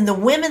funny, and then the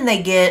women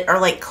they get are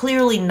like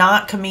clearly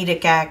not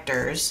comedic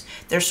actors.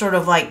 They're sort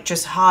of like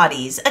just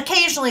hotties.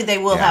 Occasionally they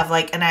will have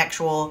like an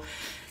actual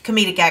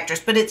comedic actress,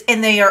 but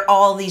they are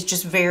all these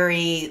just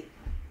very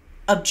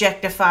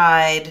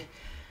objectified,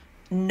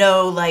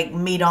 no like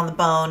meat on the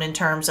bone in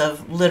terms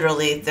of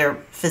literally their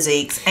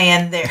physiques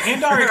and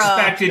are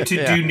expected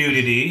to do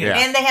nudity,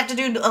 and they have to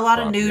do a lot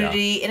of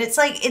nudity, and it's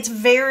like it's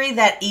very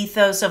that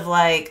ethos of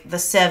like the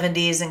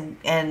 70s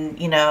and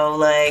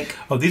like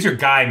these are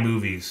guy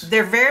movies.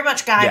 They're very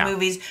much guy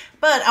movies,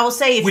 but I will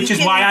say which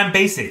is why I'm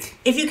basic.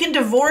 If you can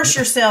divorce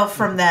yourself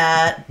from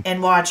that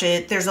and watch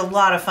it, there's a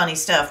lot of funny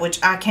stuff, which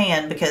I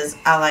can because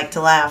I like to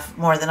laugh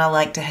more than I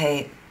like to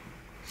hate.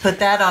 Put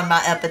that on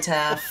my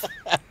epitaph.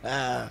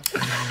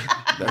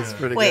 That's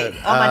pretty good.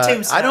 Wait, on my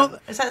tombstone.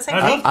 Is that the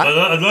same thing?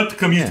 I'd love to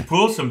come use the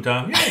pool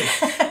sometime.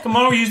 Yeah. Come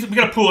on, we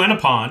got a pool and a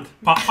pond.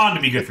 Pond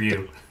to be good for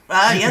you.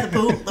 The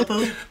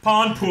pool.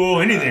 Pond, pool,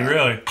 anything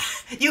really.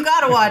 You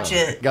gotta watch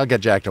it. I'll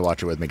get Jack to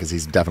watch it with me because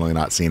he's definitely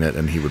not seen it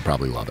and he would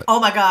probably love it. Oh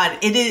my God,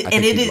 it is,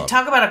 and it is.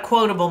 Talk about a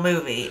quotable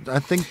movie. I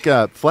think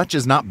Fletch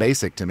is not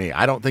basic to me.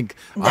 I don't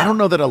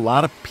know that a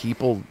lot of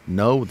people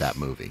know that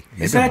movie.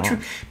 Maybe is that true?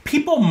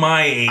 People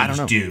my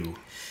age do.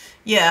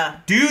 Yeah.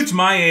 Dudes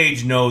my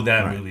age know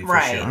that movie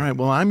for sure. All right.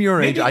 Well, I'm your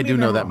age. I do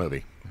know that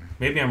movie.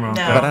 Maybe I'm wrong.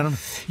 No. But I don't know.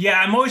 Yeah,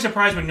 I'm always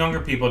surprised when younger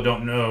people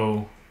don't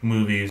know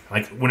movies.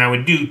 Like when I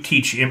would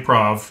teach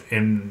improv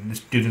and the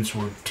students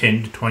were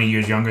 10 to 20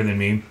 years younger than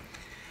me,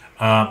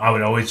 I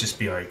would always just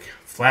be like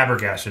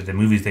flabbergasted at the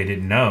movies they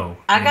didn't know.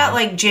 I got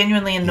like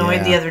genuinely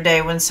annoyed the other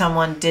day when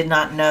someone did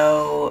not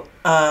know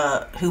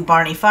who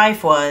Barney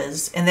Fife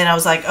was, and then I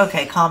was like,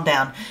 okay, calm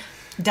down.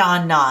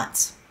 Don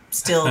Knotts,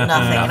 still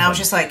nothing. And I was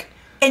just like,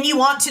 and you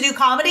want to do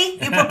comedy?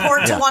 You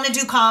purport to want to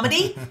do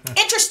comedy?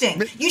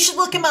 Interesting. You should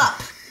look him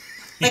up.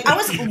 Like, I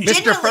was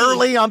Mr.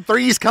 Furley on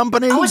Three's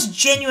Company. I was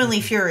genuinely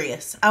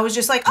furious. I was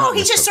just like, oh,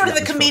 he's just sort of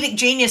the comedic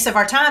genius of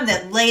our time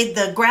that laid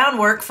the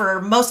groundwork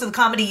for most of the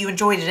comedy you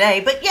enjoy today.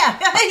 But yeah,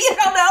 you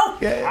don't know.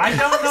 Yeah. I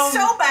don't know.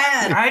 So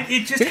bad.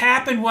 It just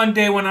happened one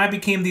day when I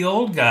became the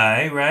old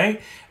guy,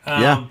 right?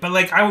 But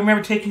like, I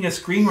remember taking a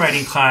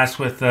screenwriting class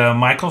with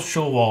Michael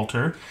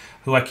Showalter,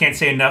 who I can't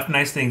say enough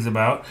nice things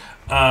about.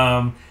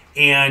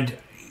 And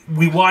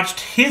we watched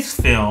his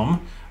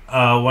film.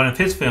 One of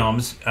his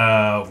films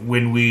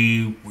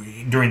during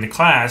the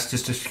class,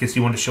 just because he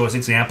wanted to show us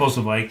examples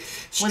of like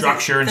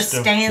structure and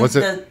stuff.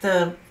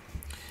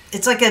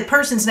 It's like a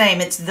person's name.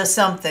 It's the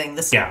something.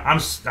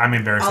 I'm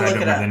embarrassed. I don't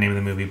know the name of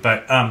the movie,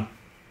 but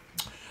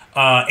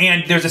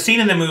and there's a scene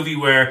in the movie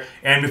where,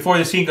 and before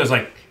the scene goes,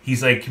 like he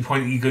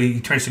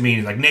turns to me and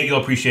he's like, Nate,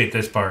 you'll appreciate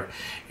this part,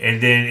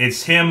 and then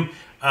it's him.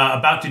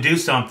 About to do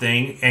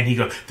something, and he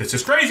goes, "This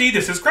is crazy!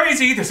 This is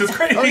crazy! This is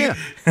crazy!" Oh yeah,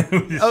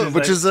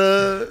 which is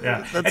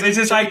That's and it's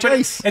just like,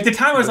 at the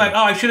time I was like,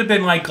 "Oh, I should have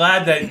been like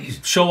glad that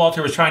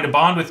Showalter was trying to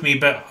bond with me,"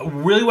 but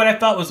really, what I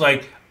felt was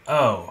like,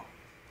 "Oh,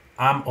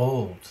 I'm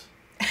old.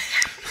 Like,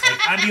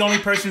 I'm the only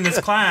person in this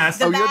class.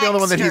 You're the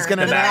only one that he's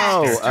gonna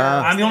know.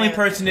 I'm the only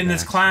person in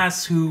this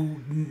class who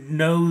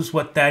knows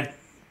what that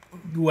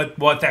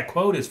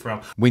quote is from."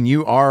 When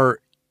you are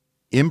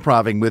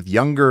improvising with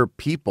younger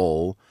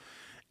people.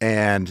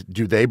 And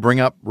do they bring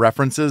up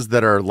references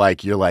that are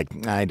like, you're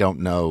like, I don't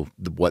know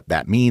what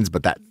that means,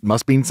 but that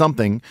must mean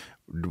something.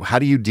 How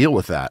do you deal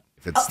with that?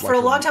 If it's for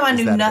a long time, I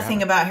knew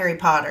nothing about Harry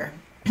Potter.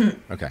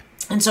 Okay.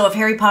 And so if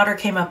Harry Potter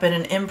came up in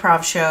an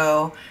improv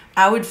show,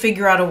 I would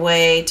figure out a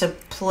way to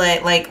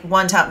play. Like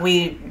one time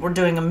we were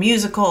doing a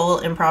musical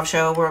improv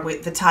show where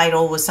the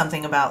title was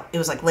something about, it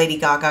was like Lady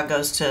Gaga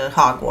goes to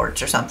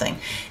Hogwarts or something.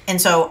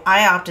 And so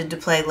I opted to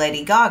play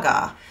Lady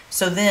Gaga.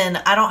 So then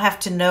I don't have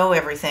to know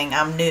everything.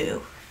 I'm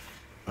new.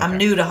 Okay. I'm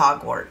new to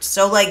Hogwarts.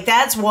 So, like,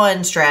 that's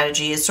one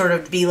strategy, is sort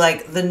of be,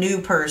 like, the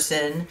new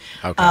person.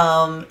 Okay.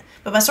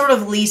 But my sort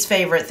of least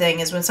favorite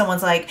thing is when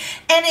someone's like,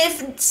 and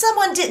if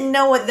someone didn't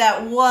know what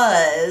that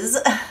was,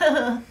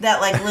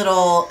 that, like,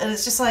 little, and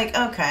it's just like,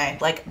 okay.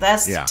 Like,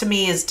 that's, to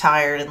me, is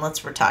tired, and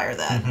let's retire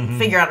that.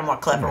 Figure out a more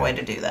clever way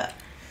to do that.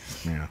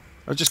 Yeah.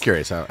 I was just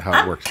curious how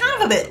it works. I'm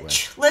kind of a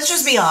bitch. Let's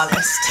just be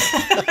honest.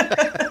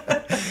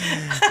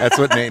 That's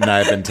what Nate and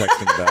I have been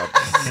texting about.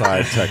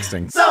 Side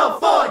texting. So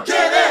for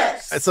Gen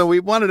X! So we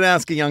wanted to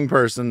ask a young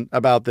person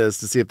about this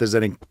to see if there's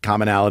any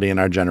commonality in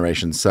our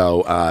generation.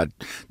 So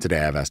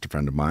today I've asked a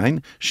friend of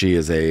mine. She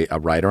is a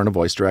writer and a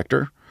voice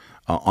director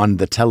on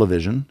the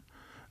television.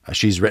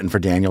 She's written for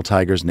Daniel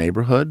Tiger's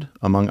Neighborhood,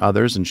 among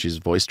others, and she's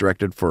voice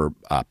directed for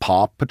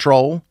Paw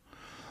Patrol.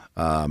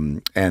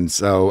 And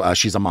so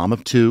she's a mom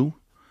of 2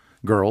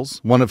 girls,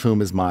 one of whom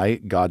is my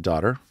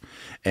goddaughter,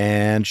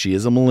 and she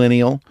is a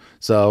millennial.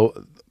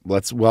 So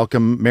let's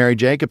welcome Mary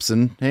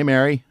Jacobson. Hey,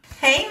 Mary.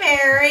 Hey,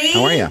 Mary.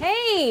 How are you?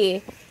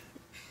 Hey.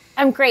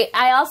 I'm great.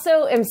 I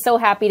also am so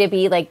happy to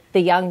be like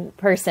the young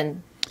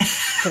person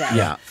today.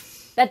 Yeah.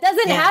 That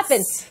doesn't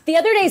happen. The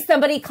other day,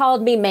 somebody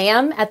called me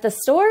ma'am at the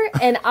store,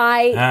 and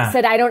I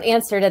said I don't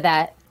answer to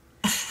that.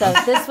 So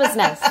this was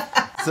nice.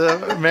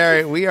 So,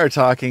 Mary, we are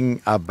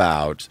talking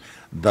about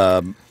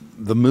the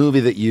movie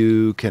that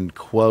you can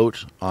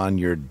quote on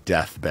your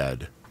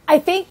deathbed. I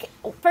think,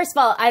 first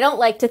of all, I don't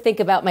like to think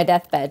about my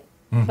deathbed.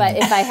 But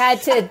if I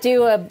had to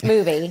do a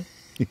movie,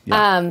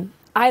 I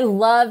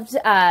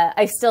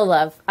still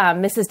love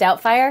Mrs.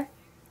 Doubtfire.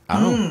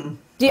 Oh.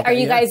 Are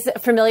you guys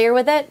familiar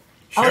with it?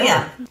 Sure. Oh,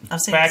 yeah. I've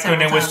seen Back when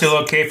it was still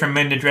okay for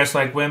men to dress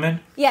like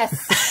women? Yes.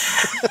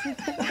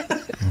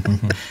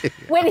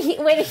 When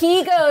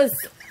he goes,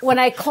 when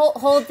I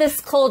hold this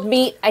cold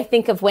meat, I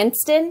think of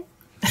Winston.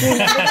 Do you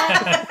remember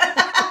that?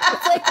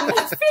 It's like my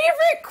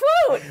favorite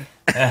quote.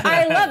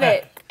 I love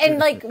it. And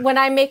like when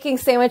I'm making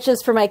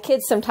sandwiches for my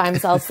kids,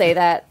 sometimes I'll say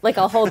that. Like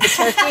I'll hold the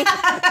turkey,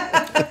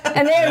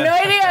 and they have no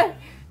idea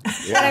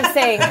what I'm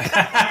saying.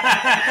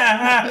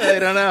 They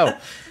don't know.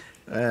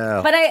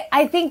 But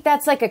I think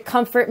that's like a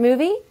comfort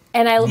movie,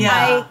 and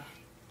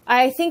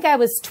I think I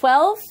was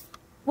 12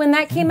 when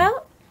that came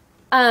out,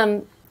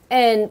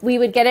 and we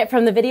would get it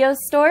from the video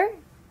store,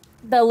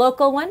 the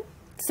local one.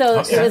 So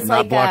it was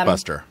not like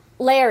Blockbuster.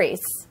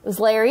 Larry's. It was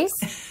Larry's.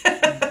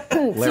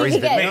 Larry's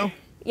Video?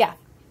 Yeah.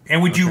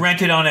 And would you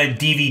rent it on a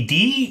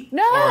DVD?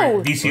 No.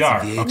 Or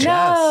VCR? VHS.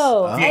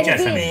 No.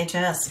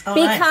 VHS. Oh,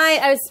 Be nice. Kind.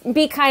 I was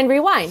Be Kind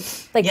Rewind.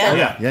 Like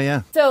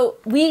Yeah. So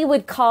we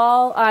would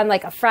call on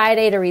like a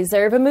Friday to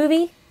reserve a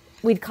movie.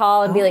 We'd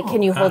call and be like,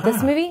 "Can you hold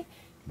this movie?"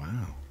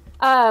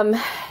 Wow.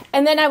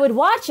 And then I would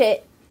watch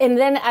it, and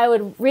then I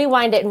would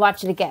rewind it and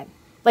watch it again.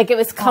 Like it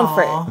was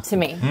comfort to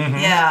me.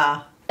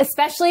 Yeah.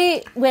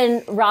 Especially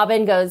when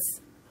Robin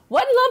goes,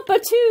 1 lump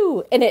of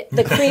 2, and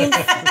the cream,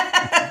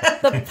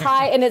 the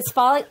pie, and it's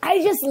falling. I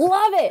just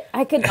love it.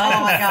 I could Oh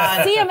my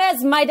God. see him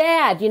as my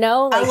dad, you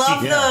know? I Like,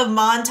 love the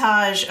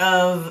montage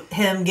of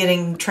him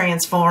getting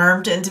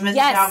transformed into Mrs.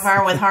 Yes.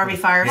 Doubtfire with Harvey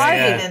Firestein,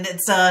 Yeah. and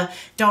it's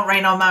 "Don't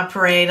Rain on My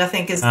Parade," I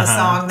think is the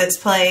song that's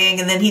playing,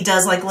 and then he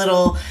does like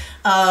little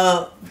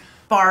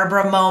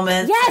Barbara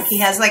moments. Yes. Like, he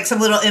has like some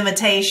little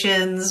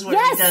imitations where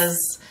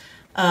Yes.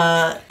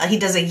 he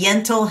does a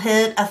Yentl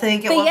hit, I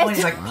think, at The one point. Yentl-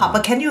 He's like,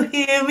 "Papa, can you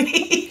hear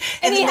me?"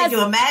 And he then has- they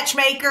do a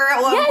matchmaker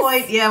at one yes,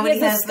 point. Yeah, when he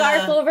has a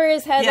scarf over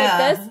his head Yeah.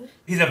 like this.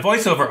 He's a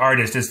voiceover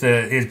artist. It's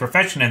his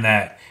profession in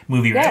that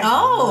movie, right? Yeah.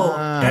 Oh,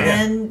 Yeah.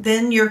 and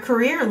then your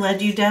career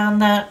led you down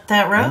that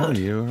road.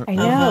 I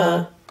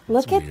know.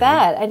 Look at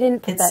that. I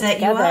didn't put It that set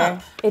you together.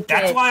 up. It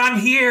That's did. why I'm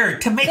here,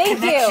 to make Thank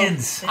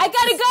connections. you. I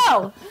gotta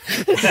go.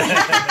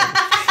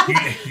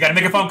 You got to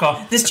make a phone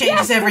call. This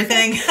changes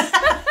everything.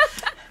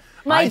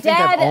 My I think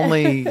dad. I've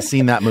only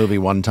seen that movie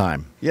one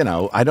time. You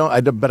know,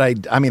 but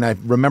I mean, I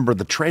remember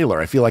the trailer.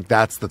 I feel like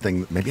that's the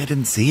thing. Maybe I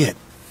didn't see it.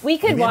 we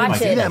could Maybe I didn't watch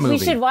see it. that We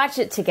movie. should watch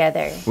it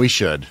together. We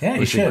should. Yeah, we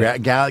you should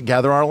should.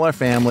 gather all our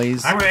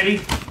families. I'm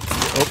ready.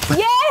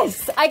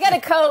 Yes, I got a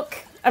Coke.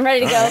 I'm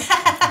ready to go.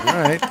 All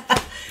right.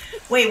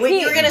 Wait,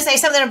 you were going to say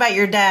something about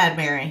your dad,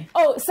 Mary.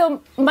 Oh,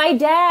 so my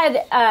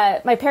dad,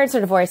 my parents are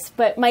divorced,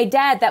 but my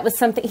dad, that was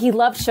something, he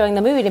loved showing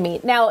the movie to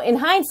me. Now, in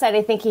hindsight,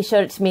 I think he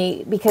showed it to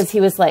me because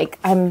he was like,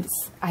 I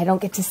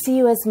don't get to see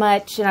you as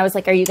much. And I was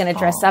like, are you going to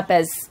dress up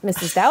as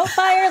Mrs.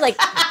 Doubtfire?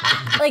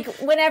 Like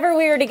whenever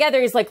we were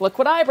together, he's like, look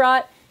what I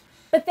brought.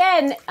 But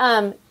then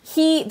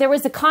there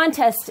was a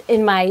contest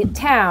in my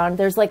town.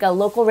 There's like a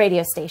local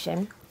radio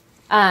station.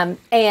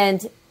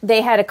 And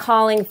they had a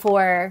calling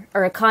for,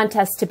 or a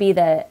contest to be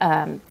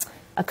a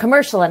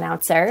commercial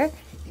announcer,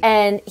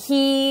 and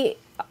he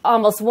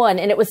almost won,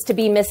 and it was to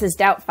be Mrs.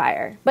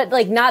 Doubtfire, but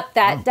like not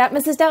that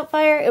Mrs.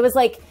 Doubtfire. It was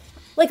like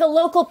a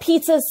local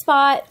pizza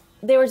spot.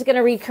 They were going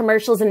to read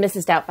commercials in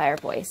Mrs. Doubtfire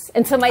voice,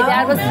 and so my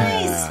dad was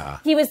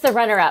he was the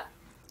runner-up.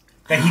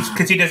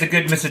 Because he does a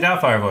good Mrs.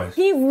 Doubtfire voice.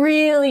 He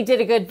really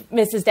did a good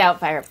Mrs.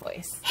 Doubtfire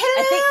voice.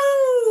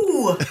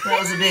 Hello!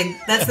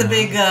 That's the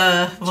big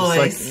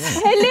voice.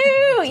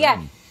 Hello,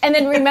 yeah. And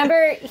then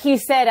remember, he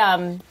said,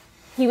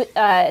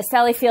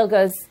 Sally Field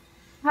goes,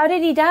 how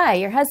did he die,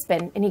 your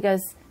husband? And he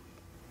goes,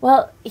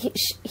 well,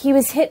 he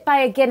was hit by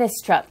a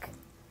Guinness truck.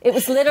 It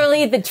was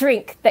literally the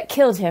drink that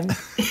killed him.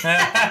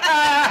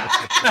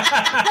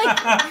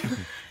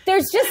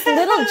 There's just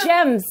little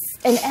gems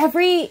in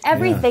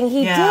everything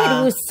he did.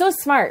 He was so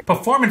smart.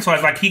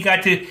 Performance-wise, like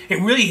it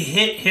really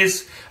hit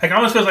his, like,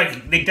 almost feels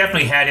like they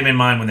definitely had him in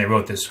mind when they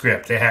wrote this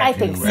script. They had I to,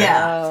 think so. right?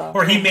 Yeah.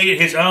 Or he made it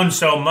his own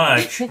so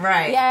much.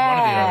 Right.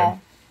 Yeah.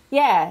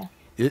 Yeah.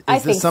 Is I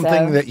this think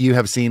something so. that you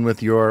have seen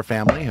with your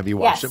family? Have you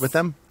watched Yes. it with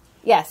them?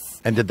 Yes.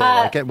 And did they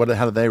like it?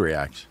 How did they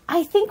react?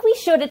 I think we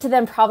showed it to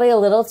them probably a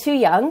little too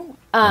young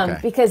Okay.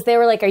 because they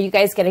were like, are you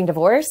guys getting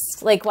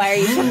divorced? Like, why are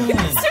you showing this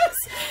to us?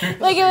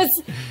 Like, it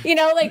was,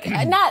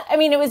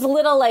 it was a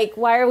little like,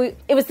 why are we,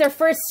 it was their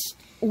first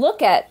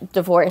look at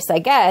divorce, I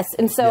guess.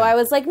 And so I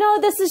was like, no,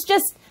 this is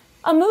just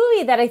a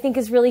movie that I think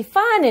is really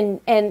fun.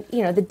 And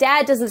the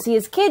dad doesn't see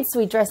his kids, so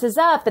he dresses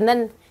up. And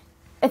then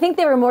I think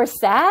they were more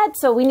sad,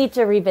 so we need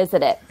to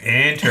revisit it.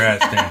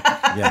 Interesting.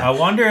 I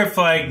wonder if,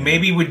 like,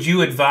 maybe would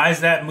you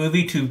advise that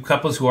movie to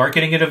couples who are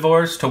getting a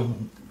divorce to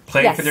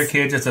play it for their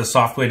kids as a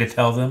soft way to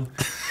tell them?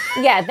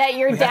 Yeah, that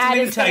your dad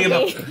is tell you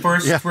going about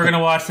first. We're going to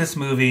watch this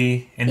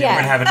movie, and then we're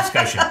going to have a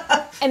discussion.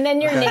 And then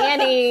your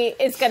nanny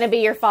is going to be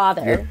your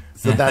father.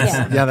 So that's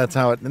that's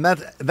how it, and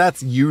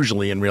that's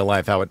usually in real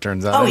life how it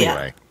turns out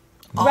anyway.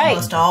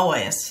 Almost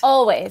always.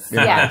 Always,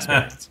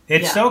 yeah.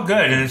 It's so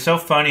good, and it's so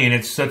funny, and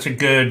it's such a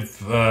good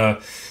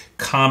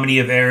comedy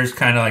of errors,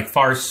 kind of like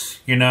farce,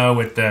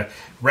 with the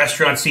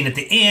restaurant scene at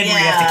the end where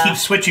you have to keep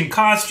switching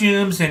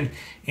costumes, and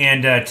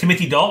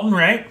Timothy Dalton,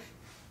 right?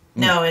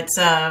 No, it's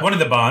one of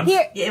the Bonds.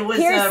 it was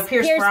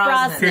Pierce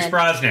Brosnan. Pierce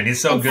Brosnan.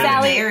 He's so And good.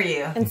 Sally- Dare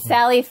you? And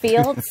Sally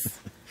Fields.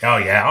 Oh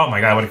yeah! Oh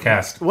my God! What a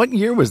cast! What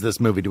year was this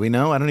movie? Do we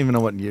know? I don't even know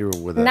what year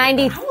was it.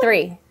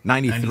 93.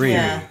 93.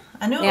 Yeah,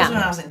 I knew it was when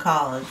I was in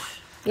college.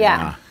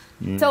 Yeah.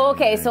 So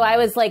I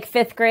was like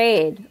 5th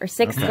grade or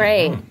 6th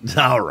grade.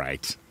 All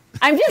right.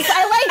 I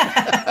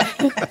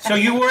like So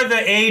you were the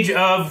age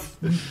of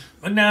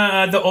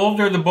the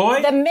older the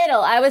boy? the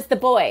middle. I was the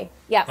boy.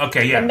 Yeah.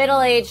 Okay, yeah. The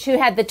middle age who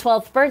had the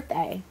 12th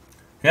birthday.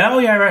 Oh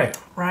yeah, right.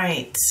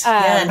 Right.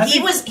 And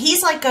he's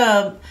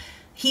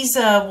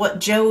what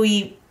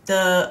Joey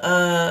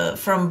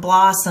from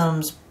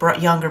Blossom's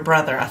younger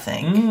brother, I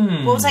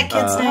think. What was that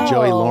kid's name?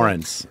 Joey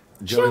Lawrence.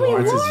 Joey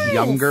Lawrence's Lawrence.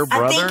 younger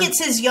brother. I think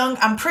it's his young.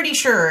 I'm pretty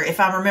sure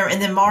if I remember.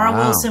 And then Mara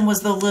Wilson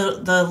was the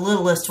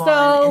littlest one.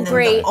 And then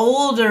great. the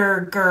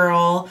older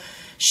girl,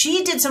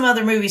 she did some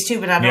other movies too,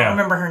 but I don't Yeah.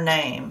 remember her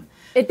name.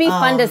 It'd be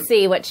fun to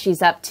see what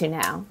she's up to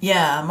now.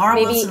 Yeah, Mara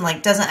Maybe-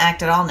 Wilson doesn't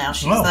act at all now.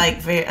 She's I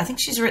think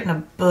she's written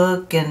a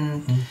book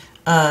and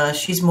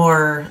she's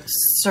more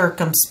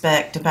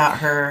circumspect about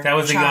her. That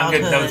was the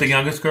youngest. That was the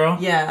youngest girl.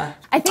 Yeah.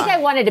 I think I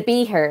wanted to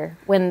be her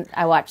when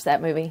I watched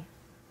that movie.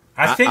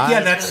 I think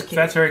That's really cute.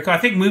 that's very cool. I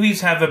think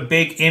movies have a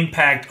big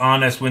impact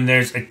on us when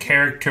there's a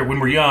character when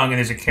we're young and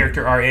there's a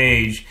character our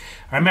age.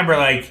 I remember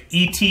like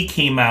E.T.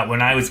 came out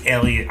when I was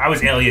Elliot. I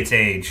was Elliot's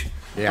age.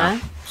 Yeah.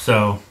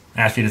 So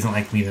Ashley doesn't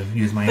like me to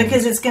use my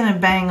Because it's going to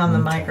bang on the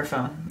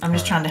microphone. I'm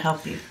just trying to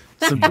help you.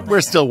 So we're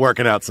still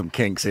working out some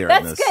kinks here.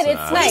 That's in this, good.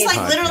 It's nice. He's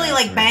like literally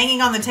like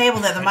banging on the table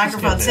that the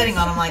microphone's sitting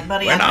on. I'm like,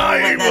 buddy, I When I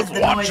don't know was what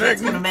the noise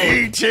that's going to watching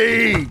make.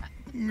 E.T.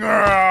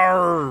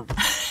 Grrr.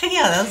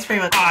 Yeah, that's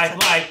pretty much I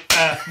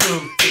like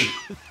movie.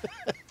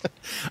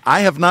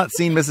 I have not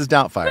seen Mrs.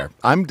 Doubtfire.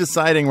 I'm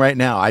deciding right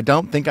now. I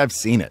don't think I've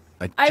seen it.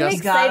 I'm gotta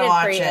excited for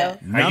watch you. it.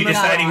 Are you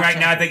deciding watch right it.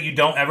 now that you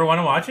don't ever want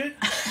to watch it?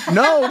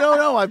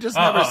 No. I've just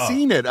never oh.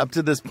 seen it up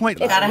to this point.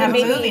 Gotta have a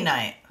Maybe- movie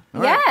night.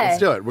 All right, Yeah. let's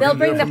do it. We're They'll gonna do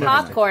bring it the for movie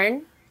night.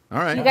 popcorn. All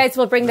right. You guys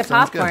will bring the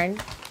sounds good. popcorn.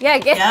 Yeah,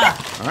 Yeah.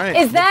 All right.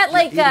 Is that We're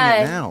like eating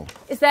it now.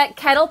 is that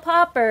kettle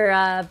pop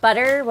or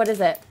butter? What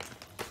is it?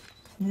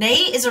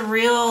 Nate is a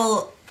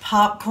real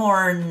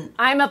popcorn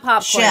I'm a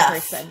popcorn Chef.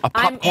 person. A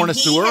I'm- popcorn and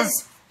he connoisseur?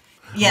 has-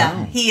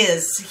 Yeah, he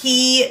is.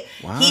 He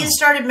has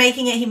started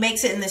making it. He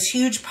makes it in this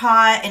huge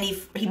pot, and he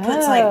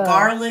puts like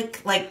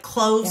garlic, like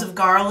cloves of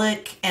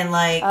garlic, and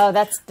like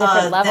that's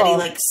different that he level.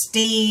 like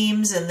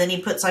steams, and then he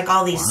puts like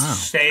all these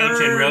Sage herbs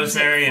and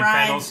rosemary and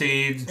fried- fennel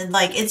seeds. and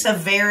like it's a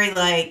very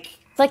like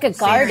It's like a very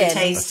garden.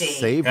 tasty.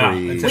 Savory.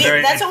 Yeah, it's a We,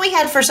 very- that's what we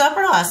had for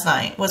supper last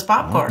night was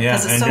popcorn Yeah,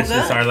 because it's and so this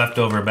good. is our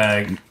leftover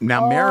bag.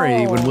 Now,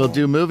 Mary, when we'll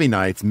do movie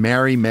nights,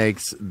 Mary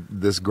makes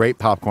this great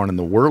popcorn in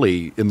the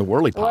whirly pop.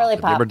 Whirly Have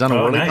you pop. ever done a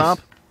Oh, whirly nice. pop?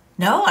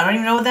 No, I don't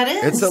even know what that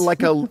is.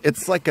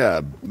 It's like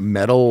a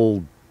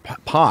metal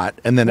pot,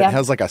 and then Yeah. it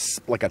has like a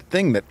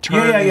thing that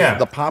turns Yeah.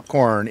 the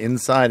popcorn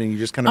inside, and you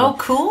just kind of Oh,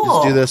 cool.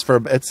 just do this for.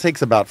 It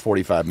takes about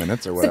 45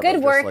 minutes or a whatever. good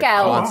just, like,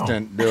 workout.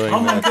 constant doing Oh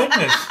my this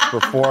goodness! for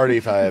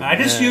 45. I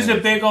just use a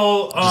minutes. big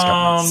old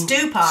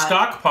Stew pot.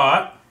 stock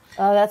pot,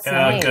 Oh, that's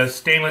like a nice.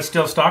 stainless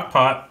steel stock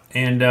pot,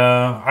 and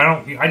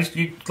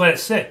you let it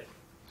sit.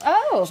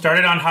 Oh, Start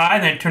it on high,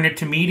 and then turn it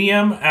to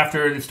medium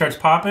after it starts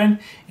popping.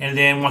 And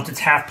then once it's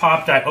half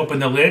popped, I open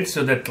the lid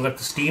so that let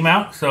the steam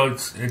out, so it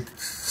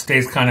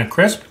stays kind of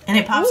crisp. and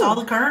it pops all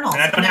the kernels.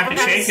 And I don't have to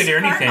Never shake it or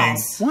has anything.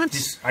 kernels.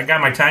 What? I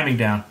got my timing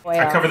down. Wow.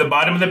 I cover the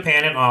bottom of the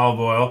pan in olive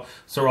oil,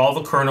 so all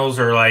the kernels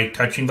are like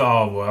touching the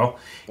olive oil.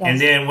 Yes.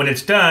 And then when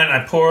it's done,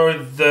 I pour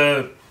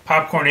the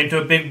popcorn into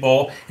a big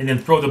bowl, and then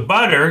throw the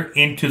butter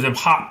into the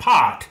hot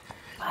pot.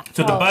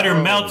 So the butter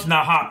melts in the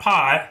hot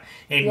pot.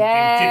 And it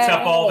gets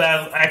up all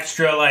that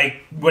extra, like,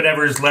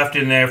 whatever's left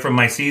in there from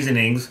my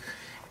seasonings.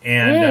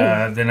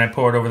 And then I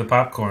pour it over the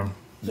popcorn.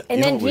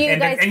 and then do you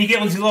guys And you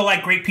get these little,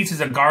 like, great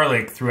pieces of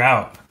garlic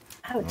throughout.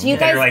 do you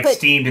That guys are, like, put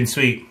steamed and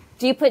sweet.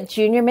 do you put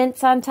junior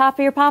mints on top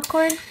of your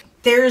popcorn?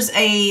 There's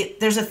a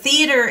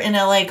theater in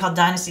LA called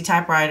Dynasty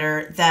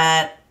Typewriter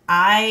that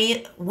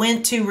I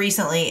went to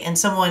recently, and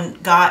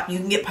you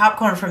can get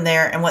popcorn from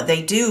there, and what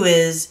they do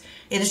is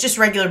it is just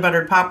regular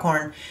buttered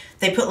popcorn.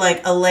 They put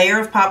like a layer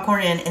of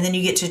popcorn in, and then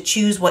you get to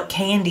choose what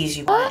candies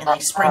you want, and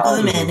they sprinkle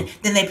them in.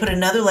 Then they put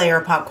another layer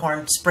of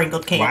popcorn,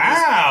 sprinkled candies.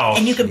 Wow.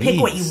 And you can pick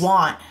what you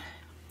want.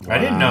 I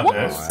didn't know Wow,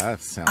 this.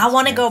 that sounds I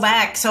want to go fancy.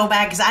 back so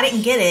bad because I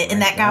didn't get it,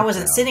 and that guy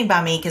wasn't sitting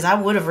by me because I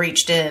would have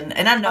reached in,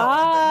 and I know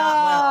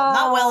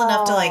not well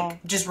enough to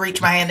like just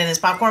reach my hand in his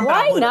popcorn. But I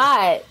Why would've.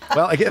 not?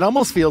 Well, it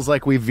almost feels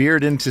like we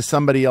veered into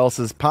somebody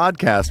else's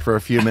podcast for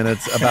a few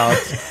minutes about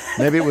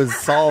maybe it was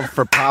Solved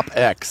for Pop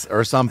X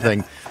or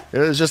something. It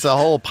was just a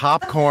whole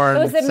popcorn. It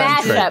was a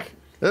centric. mashup.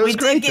 It was We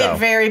great did get though.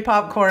 very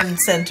popcorn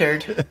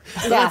centered.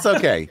 That's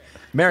okay.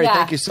 Mary, Yeah.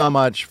 thank you so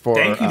much for.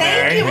 Thank you,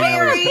 Thank you, Mary.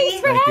 Mary. Thanks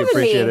for Thank you, having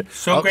appreciate me. it.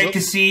 So Oh, great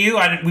to see you.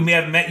 We may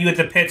have met you at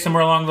the pit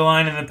somewhere along the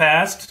line in the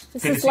past.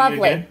 This Good to is see you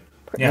lovely. again.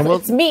 Yeah. we'll-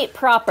 It's meat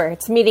proper.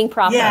 It's meeting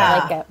proper. Yeah. I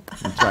like it.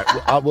 That's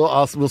right.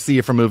 We'll see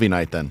you for movie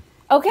night then.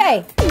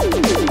 Okay.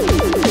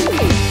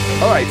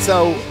 All right,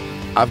 so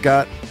I've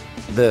got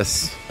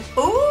this.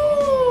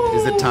 Ooh.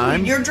 Is it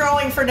time? You're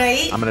drawing for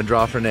Nate? I'm going to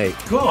draw for Nate.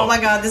 Cool. Oh my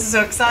God, this is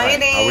so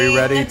exciting. Are we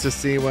ready to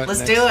see what? Let's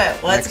next- do it.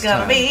 What's next gonna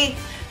time? be?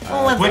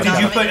 What's What did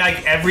gonna you be? put?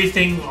 Like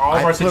everything, all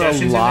of I our put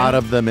suggestions a lot in there?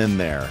 of them in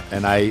there,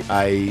 and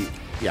I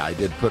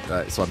did put.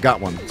 So I've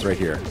got one. It's right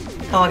here.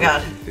 Oh my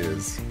God.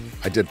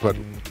 I did put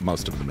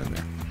most of them in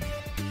there.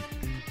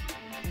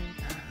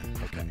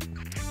 Okay.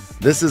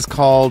 This is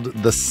called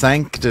The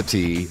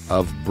Sanctity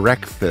of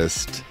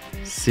Breakfast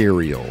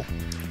Cereal.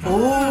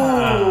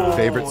 Ooh.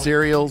 Favorite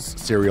cereals,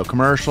 cereal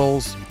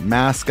commercials,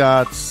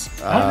 mascots.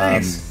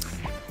 Nice.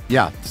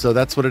 Yeah, so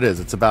that's what it is.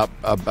 It's about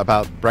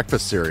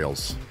breakfast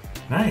cereals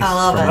Nice. I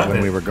love from it.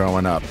 when we were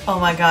growing up. Oh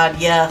my God,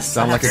 yes.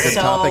 Sound I like a have good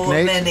so topic,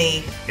 Nate?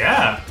 many.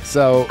 Yeah.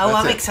 So Oh, that's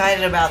I'm it.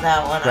 excited about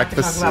that one.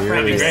 Breakfast I have to talk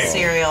about cereal. breakfast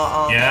Great. cereal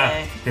all Yeah.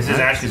 day. This is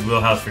Ashley's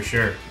wheelhouse for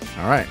sure.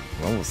 All right.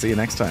 Well, we'll see you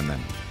next time then.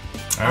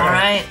 All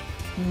right.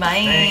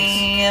 Bye.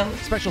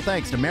 Thanks. Special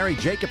thanks to Mary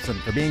Jacobson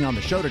for being on the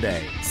show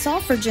today.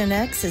 Solve for Gen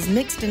X is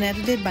mixed and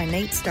edited by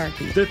Nate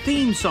Starkey. The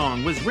theme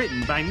song was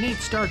written by Nate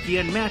Starkey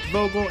and Matt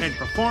Vogel and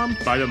performed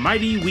by the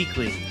Mighty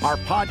Weeklings. Our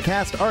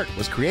podcast art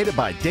was created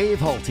by Dave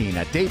Hulteen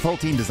at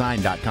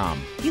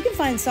davehulteendesign.com. You can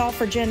find Solve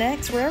for Gen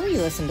X wherever you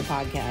listen to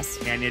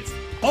podcasts. And it's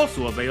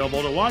Also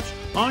available to watch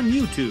on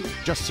YouTube.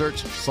 Just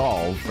search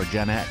Solve for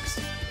Gen X.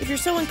 If you're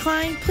so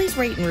inclined, please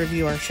rate and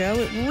review our show.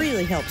 It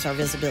really helps our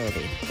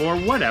visibility. Or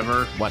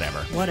whatever.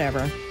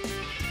 Whatever.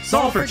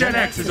 Solve for Gen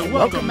X is a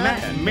Welcome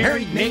Matt and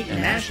Married Nate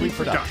and Ashley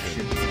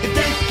production. If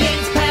they can't